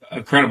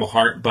incredible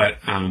heart, but,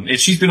 and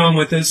she's been on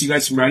with us. You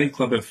guys from Writing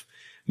Club have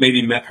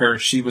maybe met her.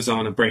 She was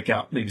on a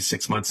breakout maybe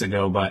 6 months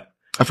ago, but.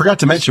 I forgot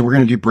to mention we're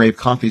going to do Brave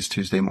Coffees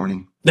Tuesday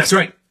morning. That's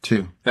right.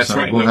 Too. That's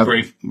right. We'll have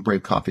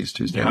Brave Coffees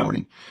Tuesday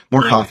morning.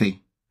 More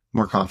coffee.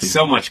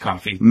 So much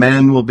coffee.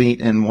 Men will meet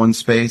in one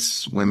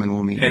space. Women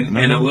will meet in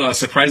another. And a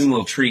surprising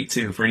little treat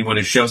too for anyone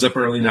who shows up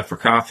early enough for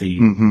coffee.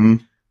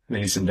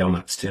 Maybe some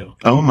donuts too.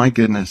 Oh my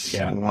goodness.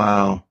 Yeah.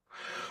 Wow.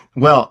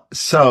 Well,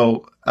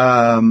 so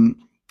then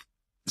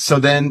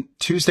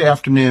Tuesday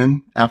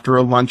afternoon after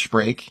a lunch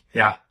break.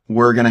 Yeah.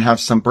 We're going to have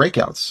some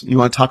breakouts. You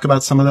want to talk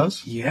about some of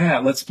those? Yeah.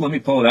 Let me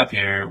pull it up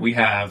here. We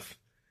have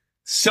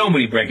so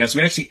many breakouts.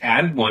 We actually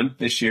added one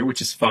this year, which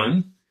is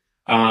fun.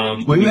 We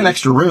have an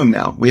extra room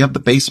now. We have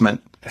the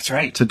basement. That's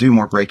right. To do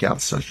more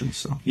breakout sessions.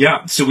 So.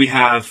 Yeah. So we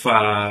have,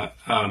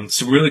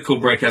 some really cool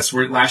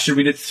breakouts. Last year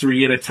we did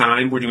 3 at a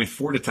time. We're doing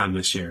 4 at a time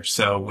this year.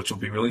 So, which will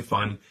be really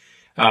fun.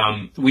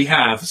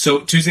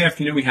 Tuesday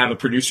afternoon we have a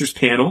producers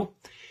panel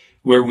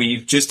where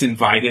we've just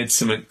invited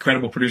some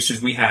incredible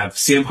producers. We have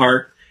Sam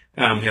Hart,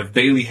 we have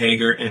Bailey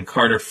Hager and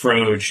Carter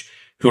Froge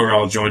who are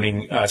all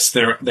joining us.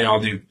 They all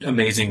do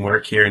amazing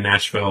work here in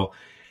Nashville.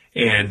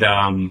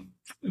 And,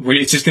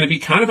 it's just going to be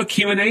kind of a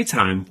Q&A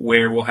time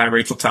where we'll have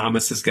Rachel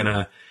Thomas is going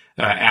to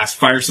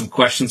fire some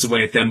questions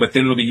away at them, but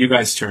then it'll be you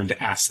guys' turn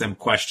to ask them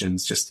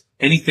questions, just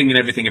anything and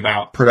everything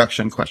about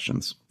production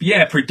questions.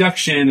 Yeah,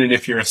 production. And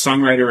if you're a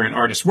songwriter or an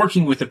artist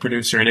working with a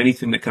producer and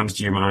anything that comes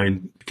to your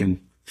mind, you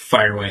can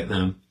fire away at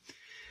them.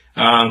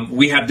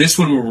 We have this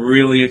one we're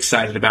really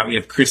excited about. We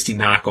have Christy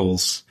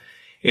Knuckles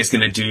is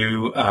going to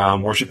do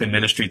worship and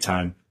ministry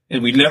time.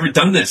 And we've never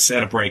done this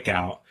at a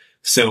breakout.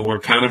 So we're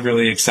kind of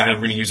really excited. We're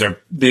going to use our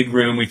big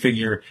room. We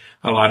figure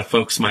a lot of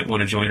folks might want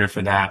to join her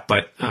for that.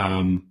 But,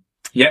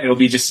 it'll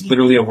be just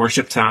literally a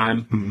worship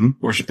time,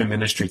 worship and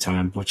ministry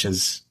time, which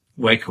is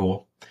way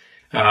cool.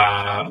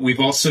 We've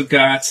also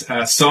got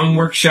a song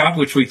workshop,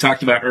 which we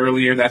talked about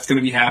earlier. That's going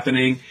to be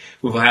happening.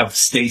 We will have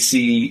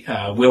Stacy,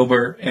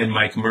 Wilbur and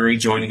Mike Murray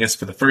joining us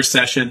for the first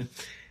session.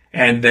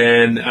 And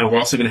then we're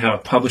also going to have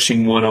a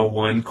publishing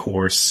 101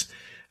 course,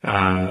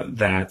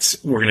 that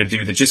we're going to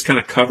do that just kind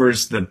of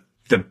covers the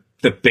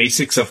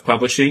basics of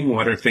publishing.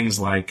 What are things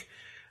like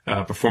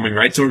performing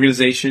rights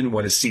organization?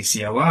 What is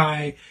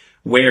CCLI?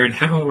 Where and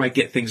how do I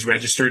get things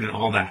registered and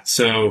all that?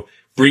 So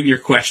bring your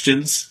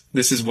questions.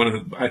 This is one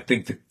of the, I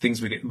think, the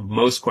things we get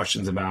most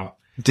questions about.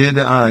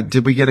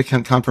 Did we get a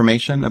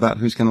confirmation about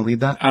who's going to lead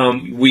that?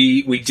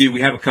 We do.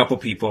 We have a couple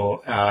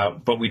people,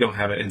 but we don't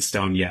have it in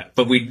stone yet.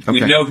 But we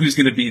know who's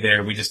going to be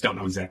there. We just don't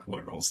know exactly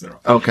what roles they're on.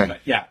 Okay. But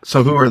yeah.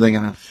 So who are they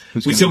going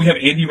to? So we have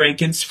Andy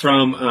Rankins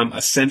from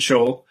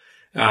Essential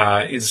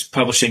is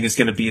publishing is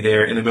going to be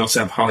there, and then we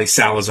also have Holly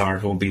Salazar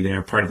who will be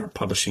there, part of our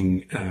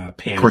publishing panel.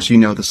 Of course, you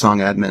know the song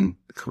admin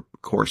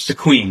course. The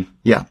Queen.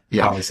 Yeah.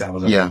 Holly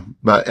Salazar. Yeah,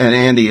 and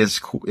Andy is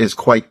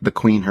quite the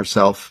queen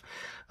herself.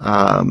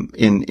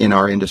 In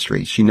our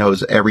industry, she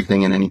knows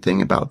everything and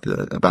anything about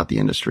the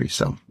industry.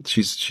 So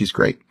she's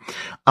great.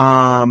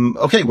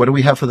 Okay. What do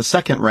we have for the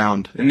second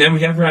round? And then we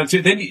have round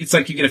 2. Then it's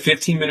like you get a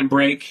 15-minute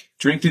break,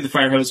 drink through the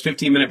fire hose,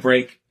 15-minute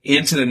break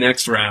into the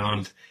next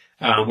round,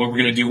 where we're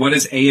going to do what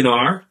is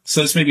A&R.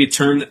 So this may be a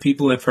term that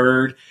people have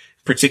heard,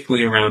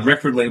 particularly around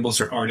record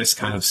labels or artist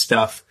kind of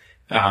stuff.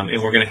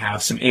 And we're going to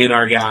have some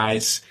A&R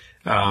guys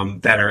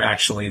that are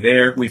actually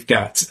there. We've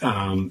got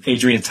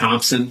Adrian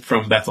Thompson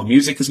from Bethel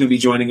Music is going to be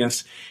joining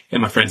us,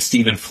 and my friend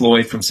Stephen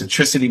Floyd from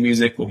Centricity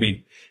Music will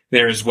be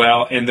there as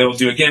well. And they'll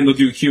do a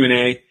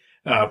Q&A,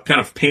 kind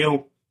of a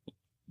panel,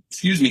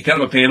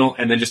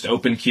 and then just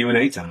open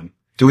Q&A time.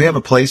 Do we have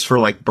a place for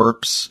like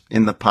burps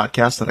in the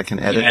podcast that I can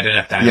edit?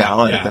 Edit that out. Yeah,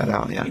 I'll edit that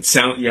out. Yeah. It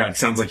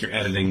sounds like you're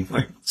editing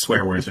like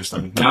swear words or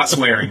something. Not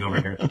swearing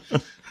over here.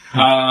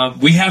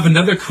 We have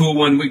another cool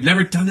one. We've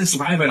never done this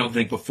live, I don't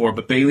think, before,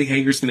 but Bailey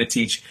Hager's going to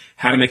teach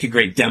how to make a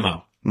great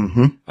demo.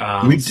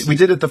 Mm-hmm. We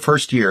did it the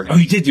first year. Oh,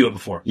 you did do it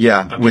before?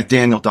 Yeah, okay. With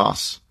Daniel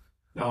Doss.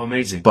 Oh,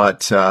 amazing.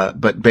 But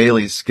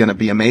Bailey's going to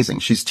be amazing.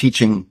 She's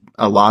teaching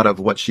a lot of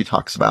what she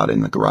talks about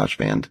in the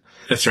GarageBand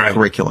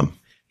curriculum.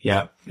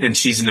 Yeah. And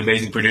she's an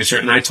amazing producer.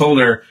 And I told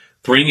her,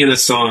 bring in a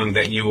song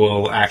that you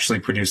will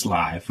actually produce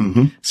live.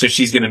 Mm-hmm. So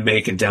she's going to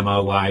make a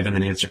demo live and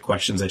then answer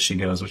questions as she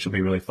goes, which will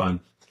be really fun.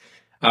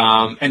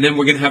 And then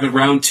we're going to have a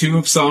round 2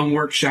 of Song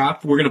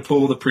Workshop. We're going to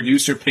pull the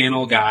producer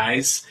panel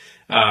guys.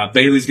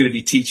 Bailey's going to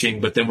be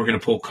teaching, but then we're going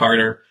to pull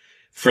Carter,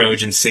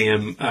 Froge, and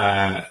Sam,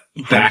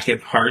 back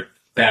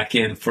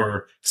in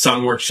for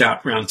Song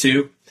Workshop round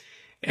 2.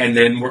 And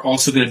then we're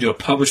also going to do a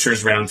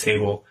publishers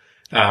roundtable,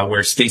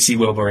 where Stacy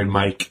Wilbur and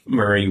Mike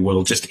Murray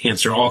will just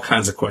answer all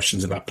kinds of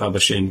questions about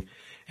publishing.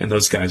 And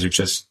those guys are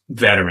just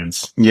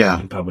veterans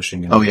in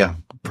publishing. Oh yeah,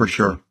 for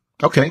sure.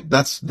 Okay.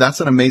 That's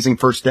an amazing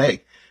first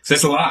day. So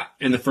that's a lot.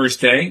 And the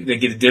first day, they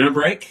get a dinner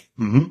break.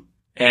 Mm-hmm.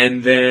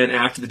 And then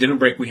after the dinner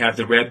break, we have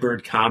the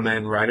Redbird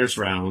Common Writers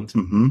Round.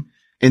 Mm-hmm.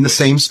 In the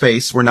same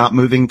space. We're not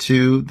moving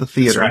to the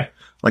theater. That's right.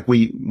 Like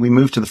we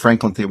moved to the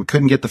Franklin Theater. We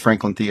couldn't get the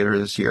Franklin Theater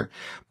this year,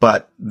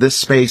 but this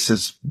space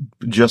is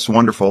just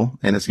wonderful,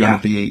 and it's going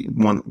to be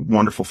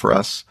wonderful for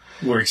us.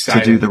 We're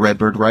excited to do the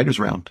Redbird Writers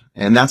Round,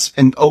 and that's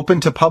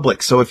open to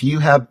public. So if you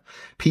have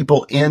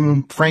people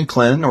in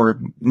Franklin or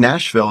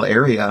Nashville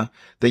area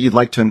that you'd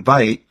like to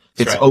invite,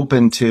 it's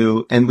open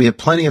to, and we have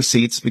plenty of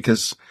seats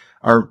because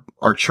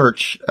our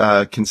church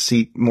can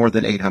seat more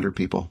than 800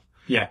 people.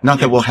 Yeah. Not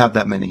that we'll have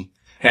that many.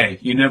 Hey,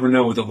 you never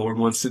know what the Lord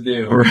wants to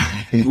do.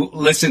 Right.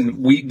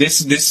 Listen,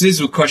 this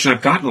is a question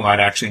I've gotten a lot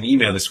actually in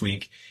email this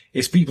week,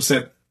 is people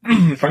said,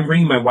 if I'm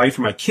bringing my wife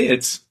or my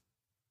kids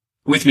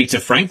with me to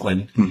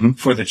Franklin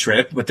for the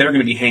trip, but they're going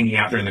to be hanging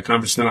out during the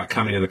conference, they're not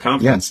coming to the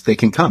conference. Yes, they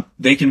can come.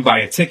 They can buy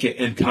a ticket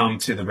and come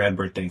to the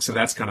Redbird thing. So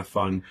that's kind of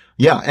fun.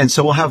 Yeah. And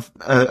so we'll have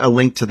a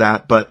link to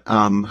that. But,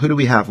 who do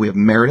we have? We have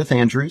Meredith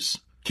Andrews.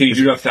 Can you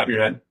do it off the top of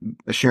your head?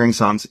 Sharing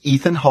songs.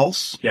 Ethan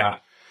Hulse. Yeah.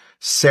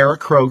 Sarah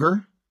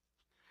Kroger.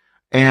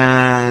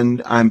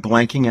 And I'm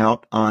blanking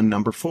out on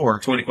number 4.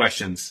 20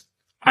 questions.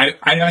 I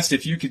asked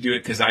if you could do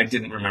it because I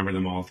didn't remember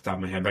them all off the top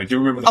of my head, but I do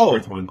remember the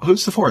fourth one.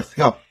 Who's the fourth?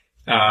 Go.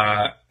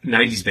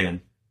 90s band.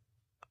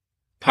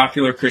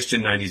 Popular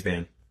Christian 90s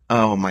band.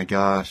 Oh my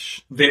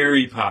gosh.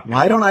 Very popular.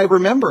 Why don't I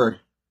remember?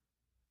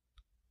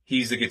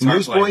 He's a guitar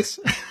player. Newsboys?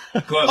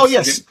 Oh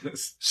yes.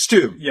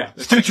 Stu. Yeah.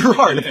 Stu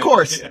Gerard, of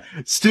course. Yeah.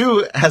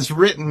 Stu has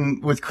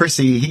written with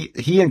Chrissy.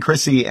 He and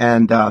Chrissy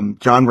and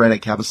John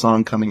Reddick have a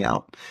song coming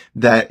out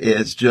that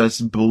is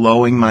just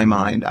blowing my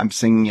mind. I'm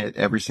singing it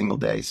every single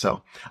day.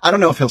 So I don't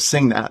know if he'll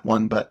sing that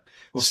one, but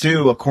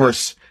Stu, of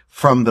course,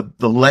 from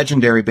the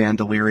legendary band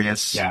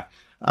Delirious. Yeah.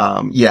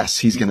 Yes,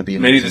 he's going to be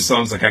amazing. Many of the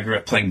songs, like I grew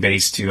up playing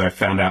bass too, I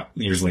found out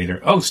years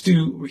later. Oh,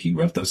 Stu, he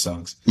wrote those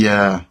songs.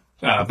 Yeah.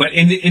 But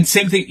in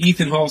same thing,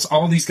 Ethan Hulse,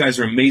 all these guys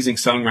are amazing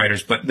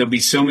songwriters, but there'll be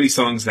so many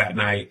songs that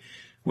night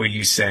where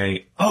you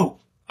say, oh,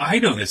 I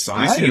know this song.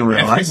 I sing it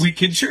every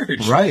week in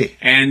church. Right.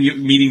 And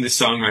meeting the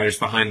songwriters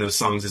behind those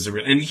songs is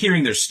and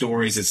hearing their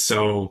stories is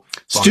so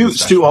fun.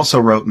 Stu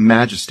also wrote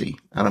Majesty.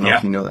 I don't know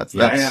if you know that.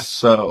 That's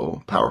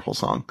so powerful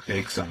song.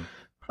 Big song.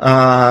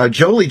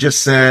 Jolie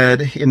just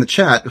said in the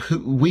chat,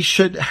 we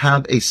should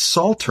have a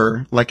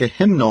psalter, like a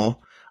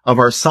hymnal, of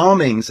our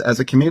psalmings as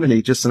a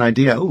community. Just an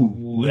idea.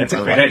 Ooh, that's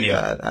a great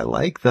idea. I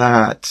like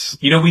that.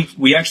 You know,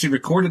 we actually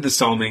recorded the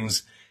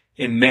psalmings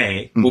in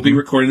May. We'll be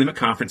recording them at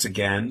conference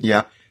again.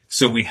 Yeah.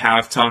 So we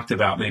have talked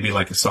about maybe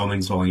like a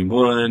psalmings volume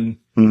 1,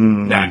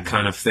 that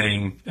kind of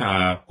thing.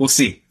 We'll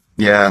see.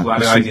 Yeah. A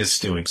lot of ideas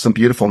stewing. Some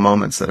beautiful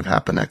moments that have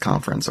happened at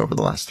conference over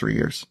the last 2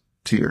 years,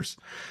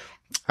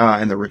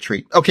 in the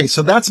retreat. Okay.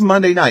 So that's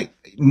Monday night.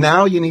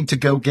 Now you need to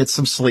go get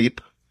some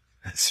sleep.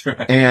 That's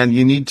right. And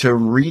you need to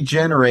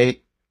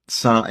regenerate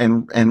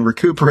some and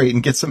recuperate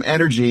and get some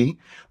energy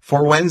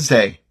for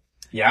Wednesday.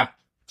 Yeah.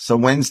 So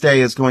Wednesday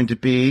is going to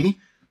be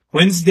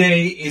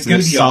Wednesday is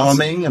going to be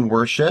psalming awesome. and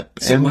worship.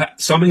 So we'll have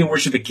psalming and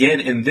worship again.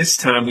 And this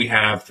time we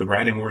have the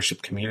Writing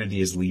Worship community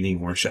is leading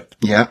worship.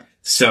 Yeah.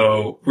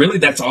 So really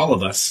that's all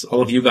of us,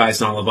 all of you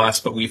guys and all of us,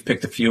 but we've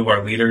picked a few of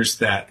our leaders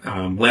that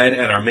led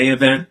at our May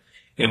event.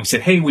 And we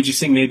said, hey, would you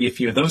sing maybe a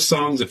few of those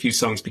songs, a few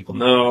songs people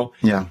know?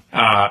 Yeah.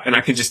 And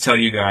I can just tell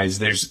you guys,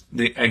 there's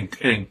an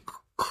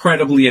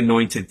incredibly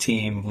anointed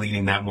team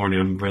leading that morning.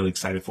 I'm really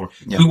excited for,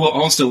 who will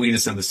also lead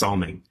us in the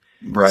psalming.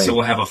 Right. So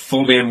we'll have a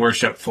full band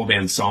worship, full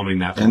band psalming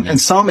that morning. And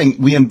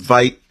psalming, we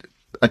invite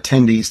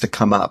attendees to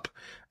come up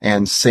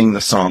and sing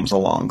the psalms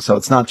along. So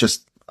it's not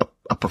just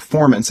a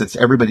performance. It's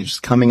everybody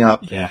just coming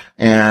up. Yeah.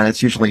 And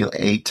it's usually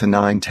 8 to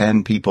 9,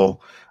 10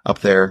 people up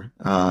there,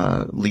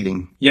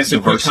 leading. Yeah. So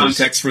the for verses.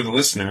 context for the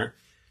listener,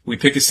 we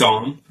pick a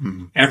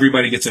psalm,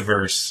 everybody gets a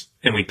verse,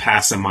 and we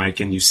pass a mic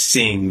and you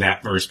sing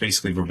that verse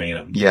basically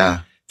verbatim.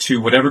 Yeah. To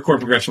whatever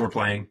chord progression we're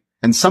playing.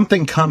 And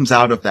something comes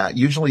out of that.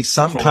 Usually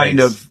some kind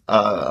of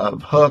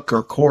hook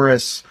or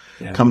chorus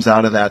comes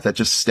out of that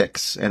just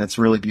sticks, and it's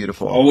really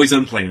beautiful. Always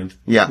unplanned.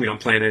 Yeah. We don't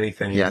plan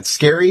anything. Yeah, it's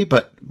scary,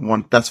 but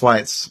that's why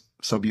it's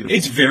so beautiful.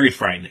 It's very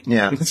frightening.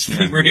 Yeah. It's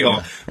real.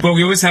 Yeah. But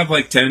we always have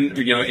like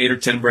 8 or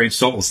 10 brave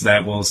souls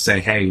that will say,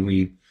 hey,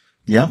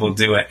 we'll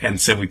do it.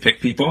 And so we pick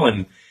people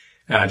and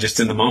just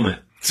in the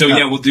moment. So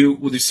we'll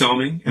do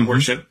psalming and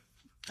worship.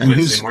 And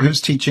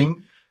who's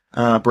teaching?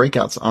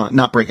 Breakouts on,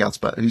 not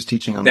breakouts, but who's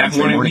teaching on that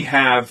morning? We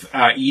have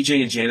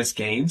EJ and Janice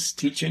Gaines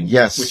teaching.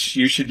 Yes. Which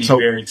you should be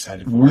very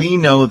excited for. We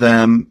know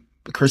them.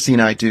 Chrissy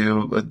and I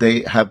do.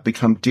 They have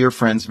become dear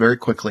friends very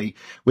quickly.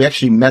 We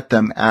actually met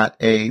them at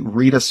a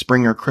Rita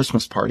Springer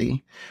Christmas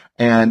party,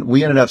 and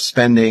we ended up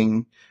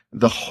spending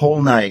the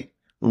whole night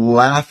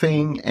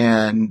laughing,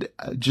 and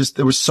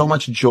there was so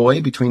much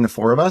joy between the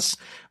four of us.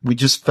 We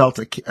just felt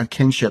a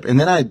kinship. And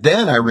then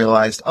I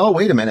realized, oh,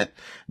 wait a minute.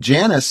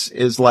 Janice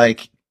is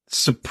like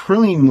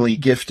supremely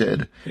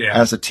gifted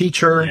as a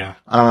teacher.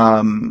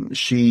 Yeah.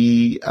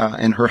 She,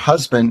 and her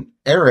husband,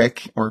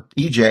 Eric, or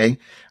EJ,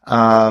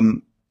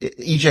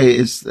 EJ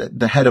is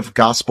the head of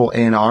gospel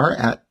A&R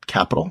at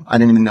Capitol. I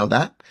didn't even know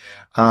that.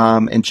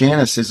 And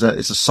Janice is a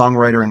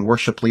songwriter and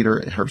worship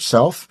leader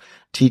herself,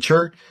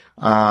 teacher.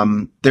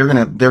 They're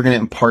gonna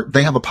impart,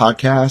 they have a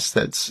podcast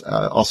that's,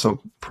 also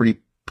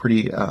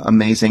pretty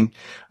amazing.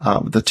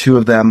 The two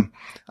of them,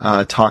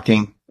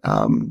 talking,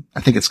 I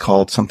think it's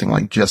called something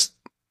like just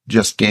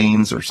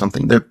Gains or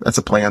something. That's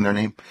a play on their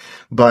name,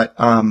 but,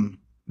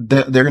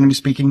 they're going to be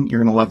speaking.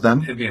 You're going to love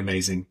them. It'd be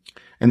amazing.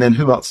 And then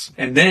who else?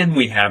 And then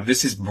we have,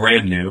 this is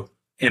brand new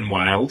and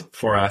wild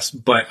for us,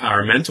 but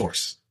our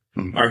mentors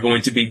are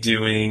going to be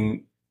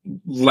doing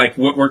like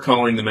what we're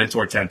calling the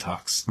Mentor TED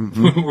Talks.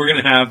 Mm-hmm. We're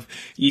going to have,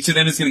 each of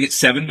them is going to get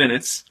 7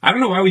 minutes. I don't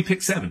know why we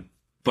picked 7,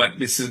 but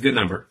this is a good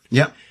number.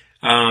 Yeah.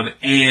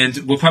 And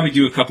we'll probably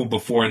do a couple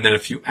before and then a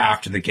few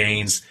after the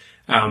gains.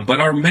 But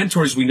our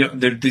mentors, we know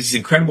they're these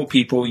incredible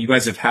people. You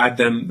guys have had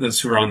them,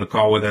 those who are on the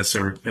call with us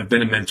or have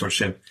been in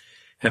mentorship,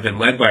 have been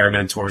led by our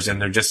mentors,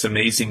 and they're just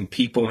amazing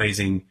people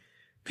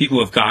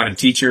of God and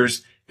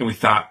teachers. And we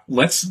thought,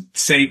 let's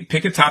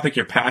pick a topic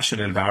you're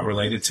passionate about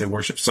related to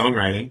worship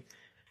songwriting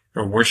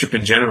or worship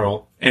in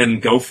general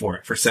and go for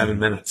it for 7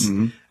 minutes.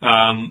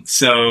 Mm-hmm.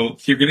 So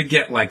you're going to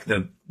get like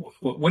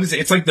what is it?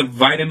 It's like the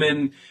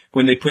vitamin,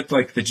 when they put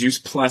like the Juice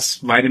Plus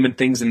vitamin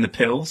things in the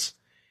pills.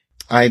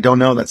 I don't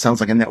know. That sounds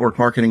like a network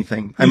marketing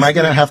thing. Am I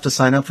going to have to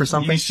sign up for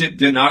something?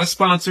 They're not a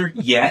sponsor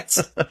yet,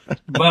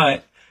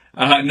 but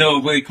no,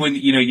 like when,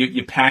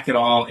 you pack it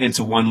all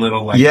into one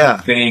little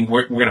thing,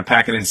 we're going to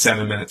pack it in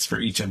 7 minutes for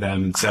each of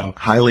them. And so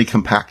highly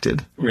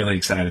compacted. Really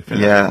excited for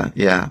that.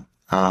 Yeah.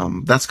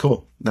 That's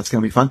cool. That's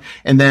going to be fun.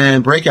 And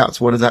then breakouts.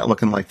 What is that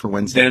looking like for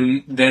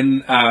Wednesday?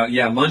 Then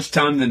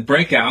lunchtime, then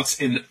breakouts.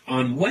 And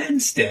on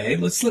Wednesday,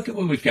 let's look at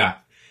what we've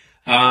got.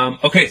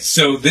 Okay.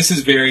 So this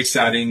is very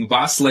exciting.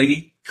 Boss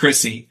lady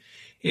Chrissy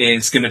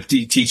is going to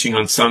be teaching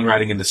on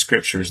songwriting in the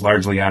scriptures,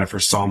 largely out of her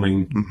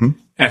psalming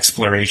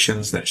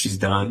explorations that she's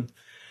done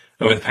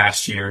over the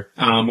past year.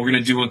 We're going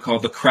to do one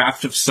called The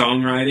Craft of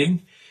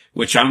Songwriting,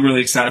 which I'm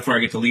really excited for. I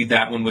get to lead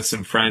that one with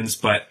some friends,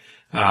 but,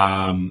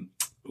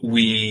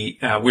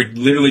 we're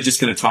literally just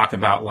going to talk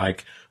about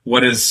like, what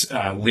does,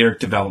 lyric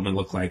development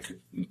look like?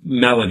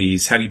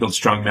 Melodies. How do you build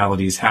strong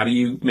melodies? How do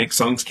you make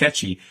songs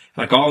catchy?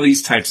 Like all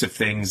these types of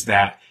things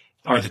that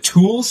are the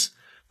tools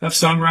of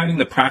songwriting,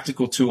 the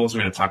practical tools.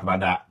 We're going to talk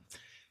about that,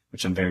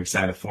 which I'm very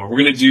excited for.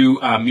 We're going to do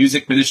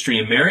music, ministry,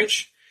 and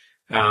marriage.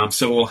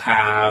 So we'll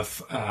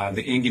have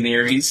the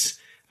Ingenieries,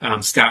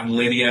 Scott and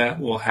Lydia.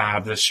 We'll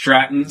have the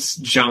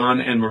Strattons,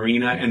 John and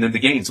Marina, and then the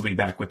Gaines will be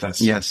back with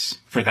us. Yes,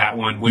 for that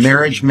one.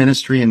 Marriage,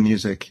 ministry, and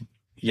music.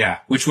 Yeah,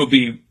 which will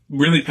be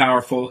really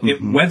powerful.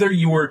 Whether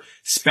your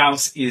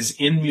spouse is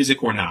in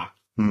music or not,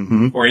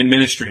 or in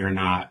ministry or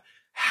not,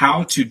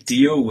 how to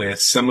deal with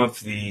some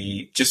of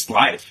the just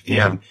life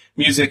in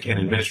music and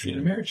in ministry and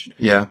in marriage.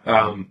 Yeah.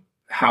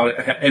 How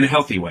in a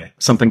healthy way.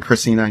 Something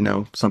Christine I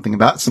know something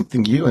about,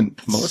 something you and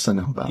Melissa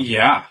know about.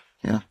 Yeah.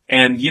 Yeah.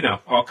 And,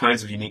 all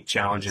kinds of unique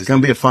challenges. It's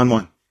going to be a fun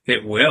one.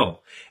 It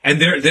will.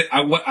 And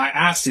what I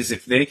asked is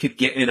if they could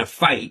get in a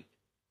fight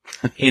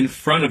in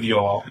front of you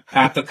all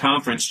at the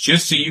conference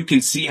just so you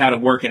can see how to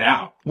work it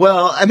out.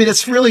 Well, I mean,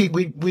 it's really,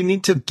 we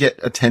need to get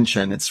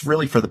attention. It's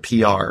really for the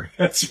PR.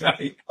 That's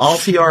right. All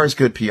PR is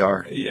good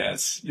PR.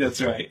 Yes,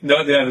 that's right.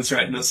 No, that's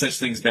right. No such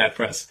thing as bad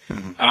press.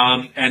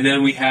 Mm-hmm. And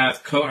then we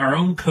have our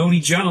own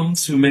Cody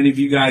Jones, who many of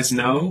you guys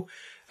know,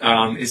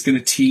 is going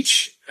to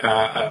teach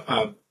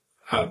a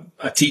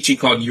teaching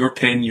called Your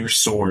Pen, Your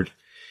Sword,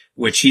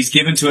 which he's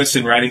given to us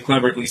in Writing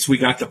Club, or at least we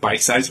got the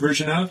bite-sized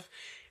version of.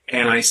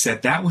 And I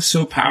said, that was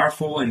so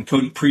powerful. And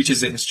Cody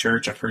preaches at his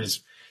church. I've heard his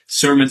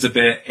sermons a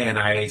bit. And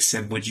I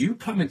said, would you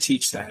come and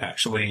teach that?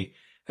 Actually,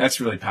 that's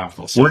really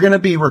powerful. So, we're going to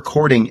be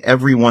recording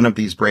every one of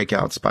these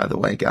breakouts, by the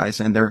way, guys.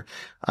 And they're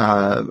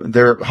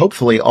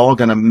hopefully all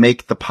going to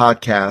make the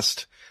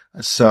podcast.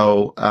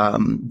 So,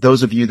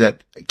 those of you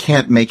that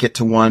can't make it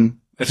to one,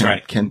 that's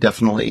right, can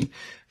definitely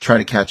try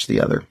to catch the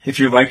other. If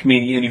you're like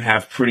me and you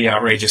have pretty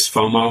outrageous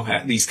FOMO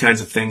at these kinds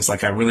of things,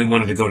 like I really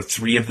wanted to go to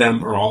 3 of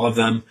them or all of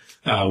them,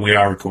 we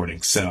are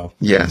recording, so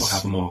yes, we'll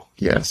have them all.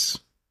 Yes.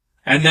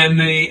 And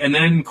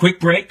then quick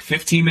break,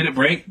 15-minute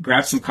break,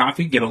 grab some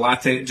coffee, get a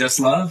latte at Just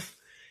Love.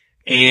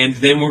 And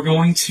then we're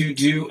going to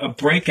do a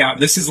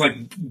breakout. This is like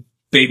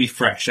baby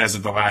fresh as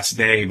of the last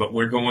day, but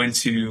we're going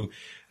to,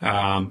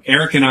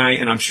 Eric and I,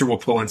 and I'm sure we'll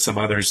pull in some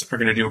others, are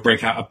going to do a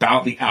breakout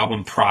about the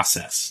album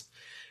process,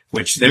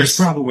 which there's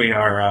probably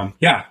our,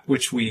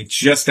 which we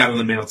just got in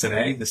the mail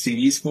today, the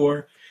CDs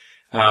for.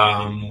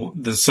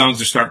 The songs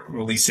will start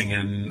releasing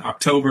in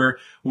October.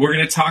 We're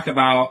going to talk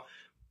about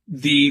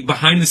the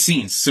behind the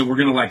scenes. So we're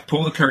going to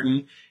pull the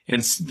curtain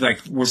and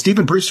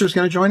Stephen Brewster's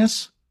going to join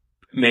us?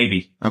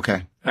 Maybe.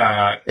 Okay.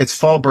 It's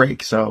fall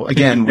break. So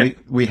again,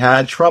 we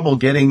had trouble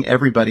getting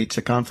everybody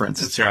to conference.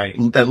 That's right.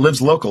 That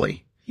lives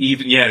locally.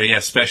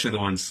 Especially the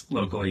ones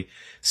locally.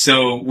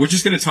 So we're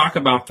just going to talk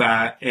about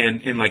that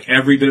and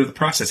every bit of the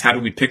process. How do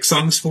we pick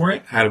songs for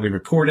it? How do we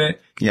record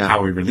it? Yeah. How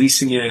are we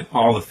releasing it?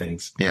 All the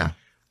things. Yeah.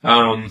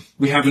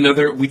 We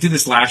did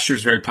this last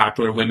year's very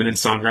popular Women in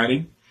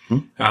Songwriting.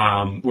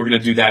 Mm-hmm. We're going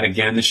to do that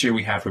again this year.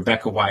 We have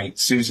Rebecca White,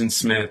 Susan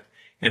Smith,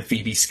 and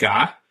Phoebe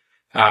Scott.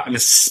 I'm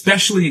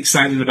especially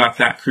excited about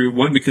that crew.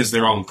 One, because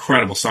they're all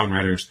incredible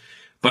songwriters,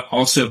 but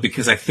also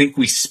because I think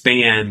we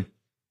span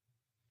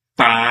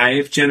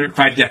 5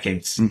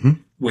 decades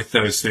with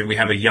those 3. We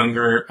have a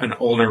younger, an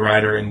older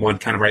writer, and one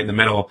kind of right in the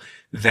middle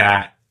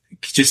that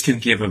just can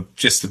give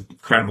just an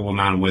incredible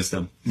amount of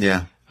wisdom.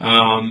 Yeah.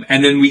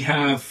 And then we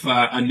have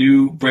a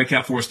new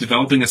breakout for us,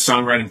 developing a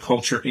songwriting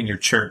culture in your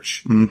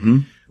church,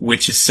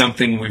 which is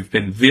something we've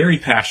been very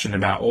passionate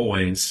about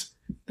always.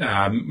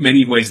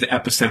 Many ways the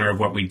epicenter of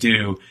what we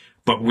do,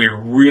 but we're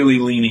really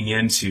leaning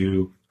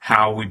into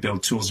how we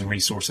build tools and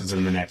resources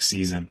in the next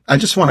season. I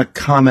just want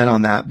to comment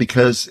on that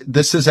because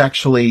this is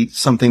actually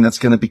something that's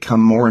going to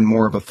become more and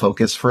more of a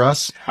focus for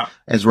us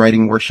as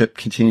Writing Worship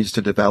continues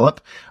to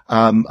develop.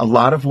 A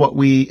lot of what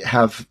we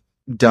have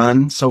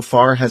done so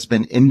far has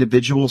been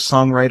individual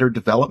songwriter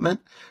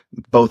development,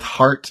 both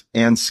heart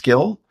and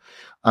skill.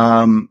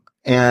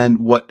 And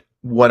what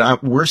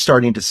we're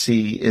starting to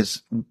see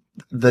is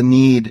the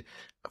need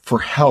for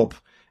help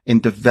in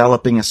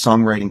developing a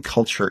songwriting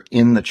culture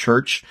in the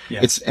church.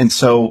 Yeah. And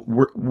so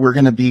we're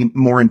going to be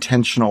more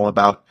intentional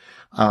about,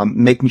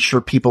 making sure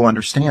people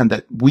understand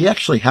that we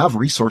actually have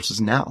resources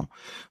now.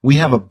 We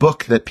have a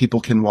book that people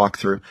can walk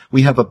through.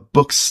 We have a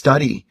book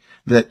study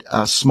that,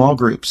 small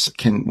groups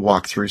can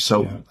walk through.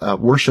 So, a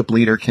worship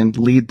leader can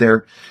lead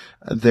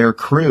their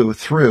crew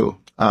through,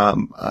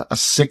 a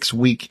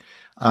 6-week,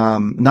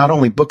 not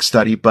only book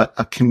study, but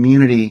a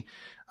community,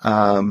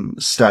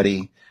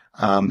 study.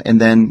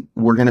 And then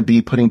we're going to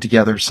be putting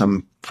together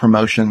some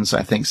promotions.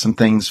 I think some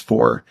things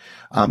for,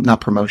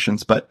 not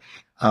promotions, but,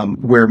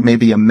 where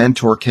maybe a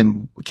mentor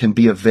can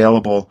be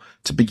available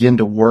to begin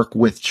to work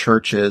with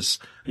churches,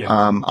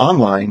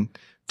 online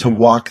to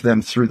walk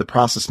them through the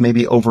process,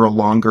 maybe over a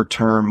longer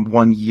term,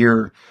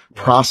 1-year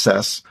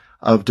process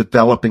of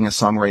developing a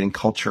songwriting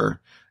culture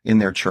in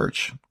their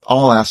church,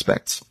 all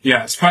aspects.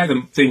 Yeah. It's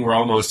probably the thing we're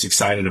all most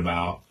excited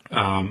about.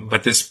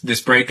 But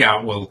this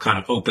breakout will kind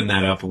of open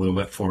that up a little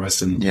bit for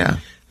us in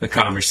the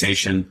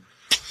conversation.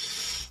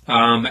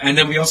 And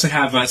then we also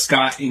have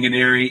Scott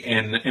Ingeneri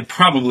and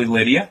probably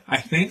Lydia,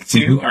 I think,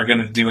 too, are going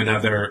to do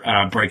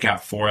another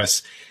breakout for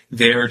us.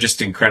 They're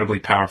just incredibly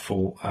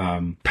powerful.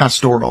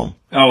 Pastoral.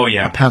 Oh,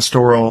 yeah. A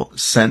pastoral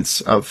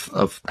sense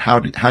of how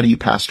do you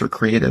pastor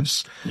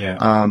creatives?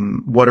 Yeah.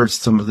 What are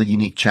some of the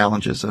unique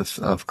challenges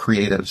of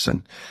creatives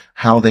and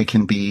how they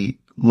can be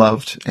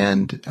loved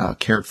and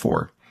cared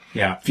for?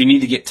 Yeah, if you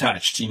need to get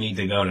touched, you need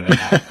to go to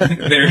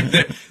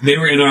that. They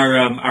were in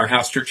our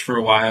house church for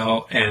a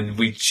while, and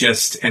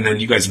and then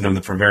you guys have known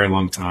them for a very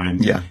long time.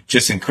 Yeah.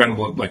 Just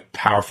incredible,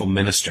 powerful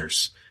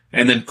ministers.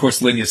 And then, of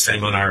course, Lydia's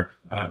same on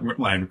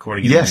live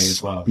recording in May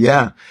as well.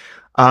 Yeah.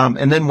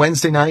 And then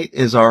Wednesday night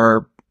is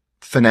our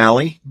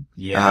finale.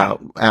 Yeah.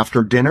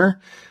 After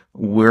dinner,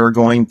 we're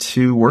going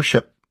to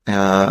worship,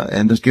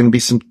 and there's going to be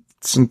some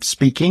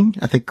speaking.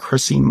 I think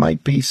Chrissy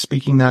might be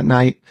speaking that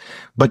night,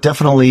 but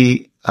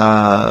definitely,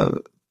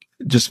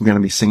 just going to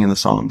be singing the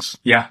songs.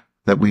 Yeah.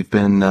 That we've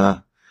been,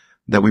 that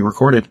we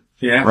recorded.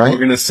 Yeah. Right? We're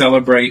going to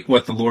celebrate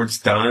what the Lord's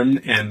done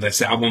and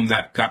this album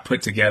that got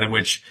put together,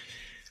 which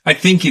I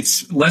think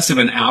it's less of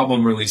an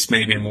album release,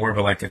 maybe more of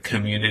a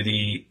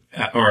community,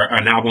 or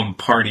an album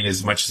party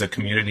as much as a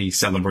community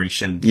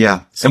celebration.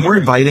 Yeah. And we're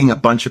inviting a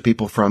bunch of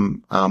people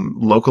from,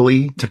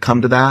 locally to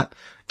come to that,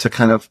 to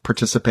kind of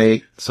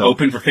participate. So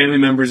open for family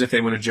members if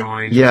they want to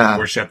join. Yeah.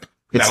 Worship.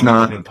 It's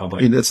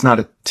not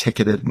a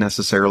ticketed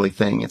necessarily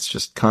thing. It's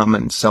just come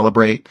and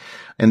celebrate.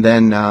 And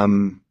then,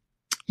 and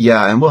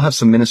we'll have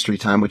some ministry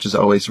time, which is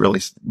always really,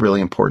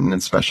 really important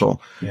and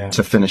special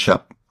to finish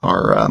up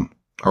our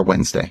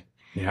Wednesday.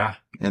 Yeah.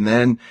 And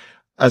then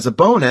as a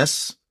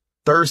bonus,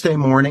 Thursday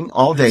morning,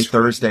 all day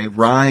Thursday,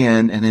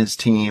 Ryan and his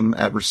team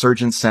at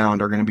Resurgent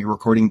Sound are going to be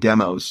recording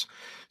demos.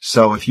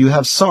 So if you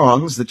have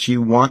songs that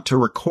you want to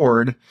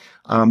record,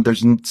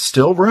 there's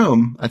still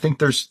room. I think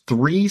there's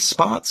 3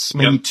 spots,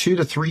 maybe 2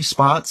 to 3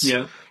 spots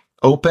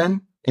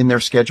open in their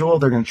schedule.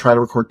 They're going to try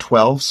to record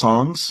 12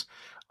 songs,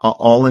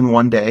 all in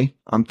one day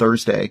on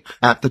Thursday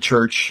at the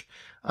church.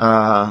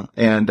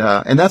 And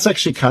that's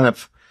actually kind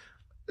of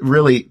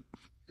really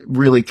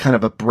kind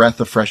of a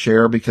breath of fresh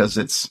air, because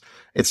it's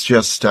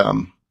just, I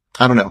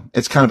don't know,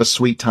 it's kind of a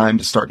sweet time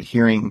to start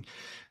hearing,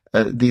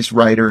 these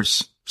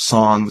writers'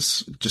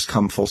 songs just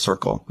come full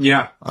circle.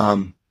 Yeah.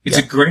 It's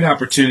a great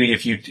opportunity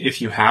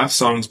if you have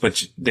songs,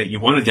 but that you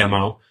want to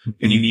demo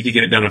and you need to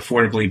get it done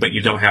affordably, but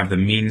you don't have the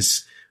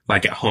means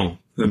at home,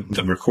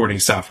 the recording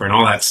software and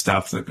all that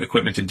stuff, the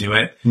equipment to do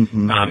it.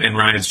 And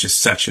Ryan's just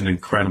such an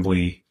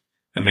incredibly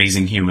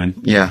amazing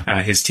human.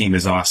 Yeah. His team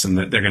is awesome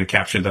that they're going to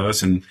capture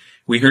those. And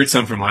we heard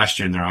some from last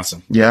year and they're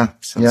awesome. Yeah.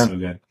 Sounds so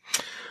good.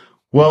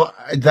 Well,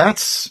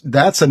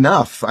 that's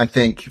enough, I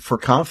think, for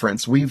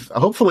conference.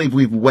 Hopefully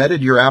we've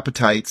whetted your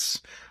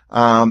appetites.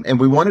 And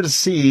we wanted to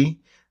see,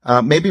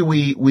 maybe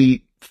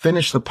we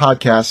finish the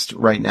podcast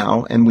right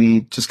now and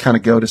we just kind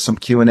of go to some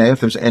Q&A, if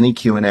there's any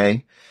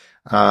Q&A,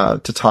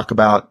 to talk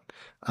about,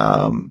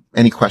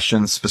 any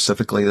questions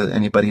specifically that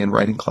anybody in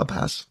Writing Club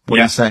has. What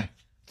do you say?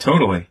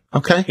 Totally.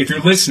 Okay. If you're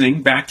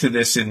listening back to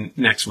this in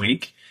next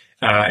week,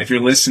 if you're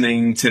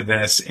listening to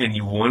this and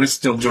you want to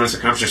still join us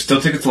at conference, there's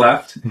still tickets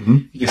left.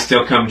 You can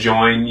still come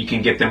join. You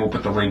can get them. We'll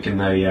put the link in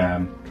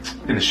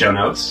the show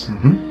notes.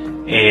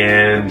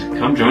 And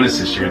come join us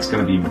this year. It's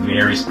going to be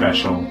very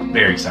special.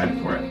 Very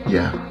excited for it.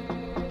 Yeah.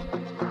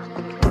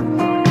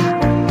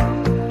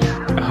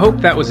 I hope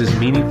that was as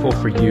meaningful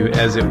for you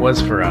as it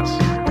was for us.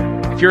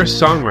 If you're a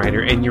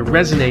songwriter and you're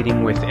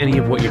resonating with any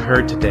of what you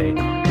heard today,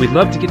 we'd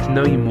love to get to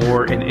know you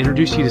more and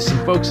introduce you to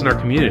some folks in our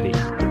community.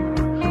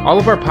 All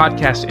of our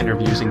podcast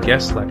interviews and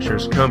guest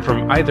lectures come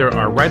from either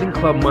our Writing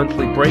Club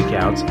monthly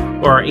breakouts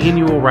or our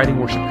annual Writing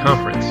Worship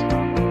Conference.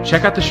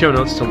 Check out the show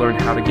notes to learn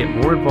how to get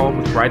more involved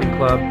with Writing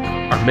Club,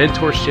 our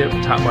mentorship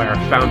taught by our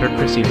founder,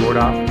 Chrissy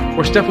Nordoff,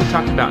 or stuff we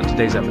talked about in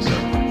today's episode.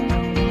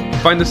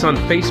 Find us on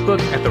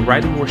Facebook at the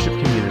Writing Worship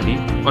Community,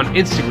 on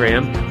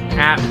Instagram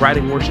at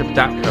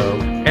writingworship.co,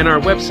 and our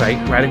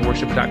website,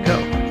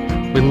 writingworship.co.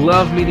 We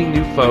love meeting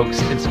new folks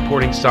and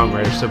supporting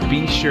songwriters, so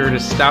be sure to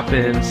stop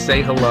in,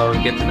 say hello,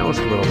 and get to know us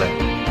a little bit.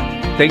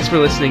 Thanks for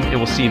listening, and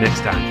we'll see you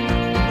next time.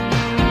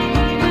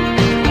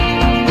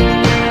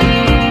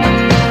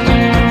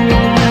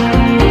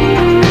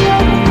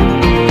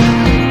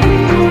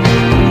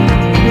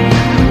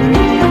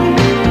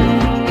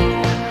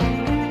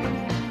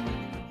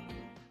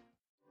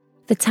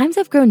 The times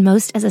I've grown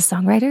most as a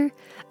songwriter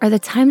are the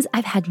times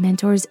I've had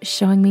mentors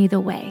showing me the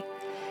way.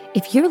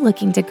 If you're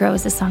looking to grow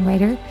as a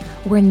songwriter,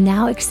 we're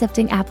now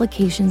accepting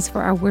applications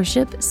for our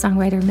Worship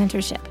Songwriter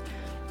Mentorship.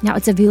 Now,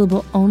 it's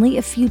available only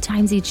a few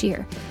times each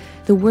year.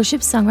 The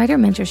Worship Songwriter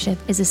Mentorship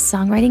is a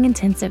songwriting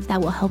intensive that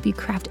will help you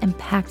craft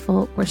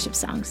impactful worship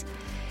songs.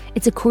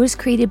 It's a course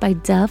created by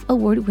Dove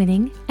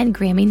Award-winning and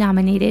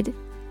Grammy-nominated,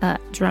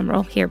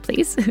 drumroll here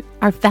please,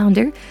 our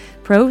founder,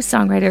 pro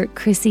songwriter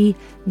Chrissy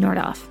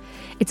Nordoff.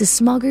 It's a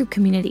small group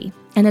community,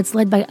 and it's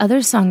led by other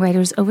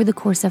songwriters over the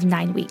course of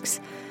 9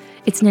 weeks.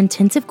 It's an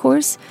intensive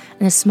course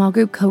and a small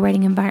group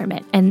co-writing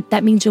environment, and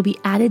that means you'll be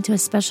added to a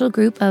special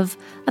group of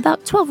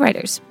about 12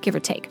 writers, give or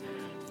take.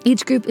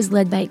 Each group is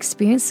led by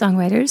experienced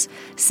songwriters,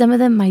 some of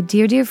them my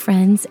dear, dear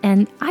friends,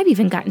 and I've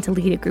even gotten to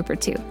lead a group or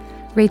two.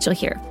 Rachel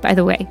here, by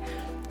the way.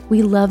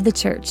 We love the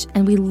church,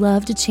 and we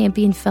love to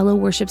champion fellow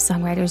worship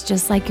songwriters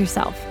just like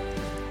yourself.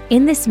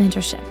 In this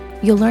mentorship,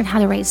 you'll learn how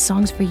to write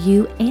songs for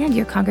you and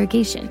your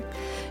congregation.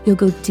 You'll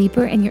go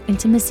deeper in your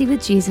intimacy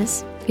with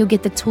Jesus. You'll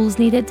get the tools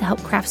needed to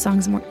help craft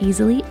songs more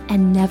easily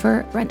and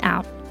never run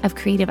out of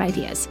creative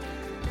ideas.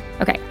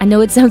 Okay, I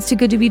know it sounds too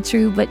good to be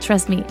true, but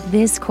trust me,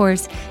 this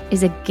course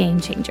is a game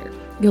changer.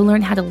 You'll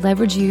learn how to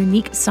leverage your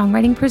unique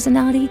songwriting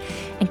personality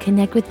and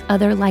connect with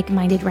other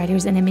like-minded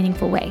writers in a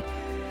meaningful way.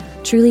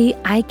 Truly,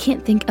 I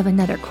can't think of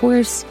another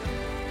course,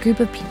 group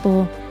of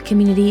people,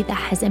 community that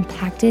has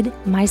impacted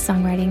my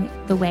songwriting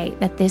the way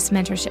that this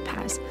mentorship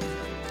has.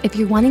 If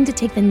you're wanting to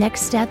take the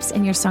next steps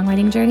in your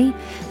songwriting journey,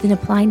 then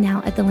apply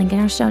now at the link in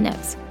our show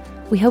notes.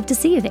 We hope to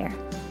see you there.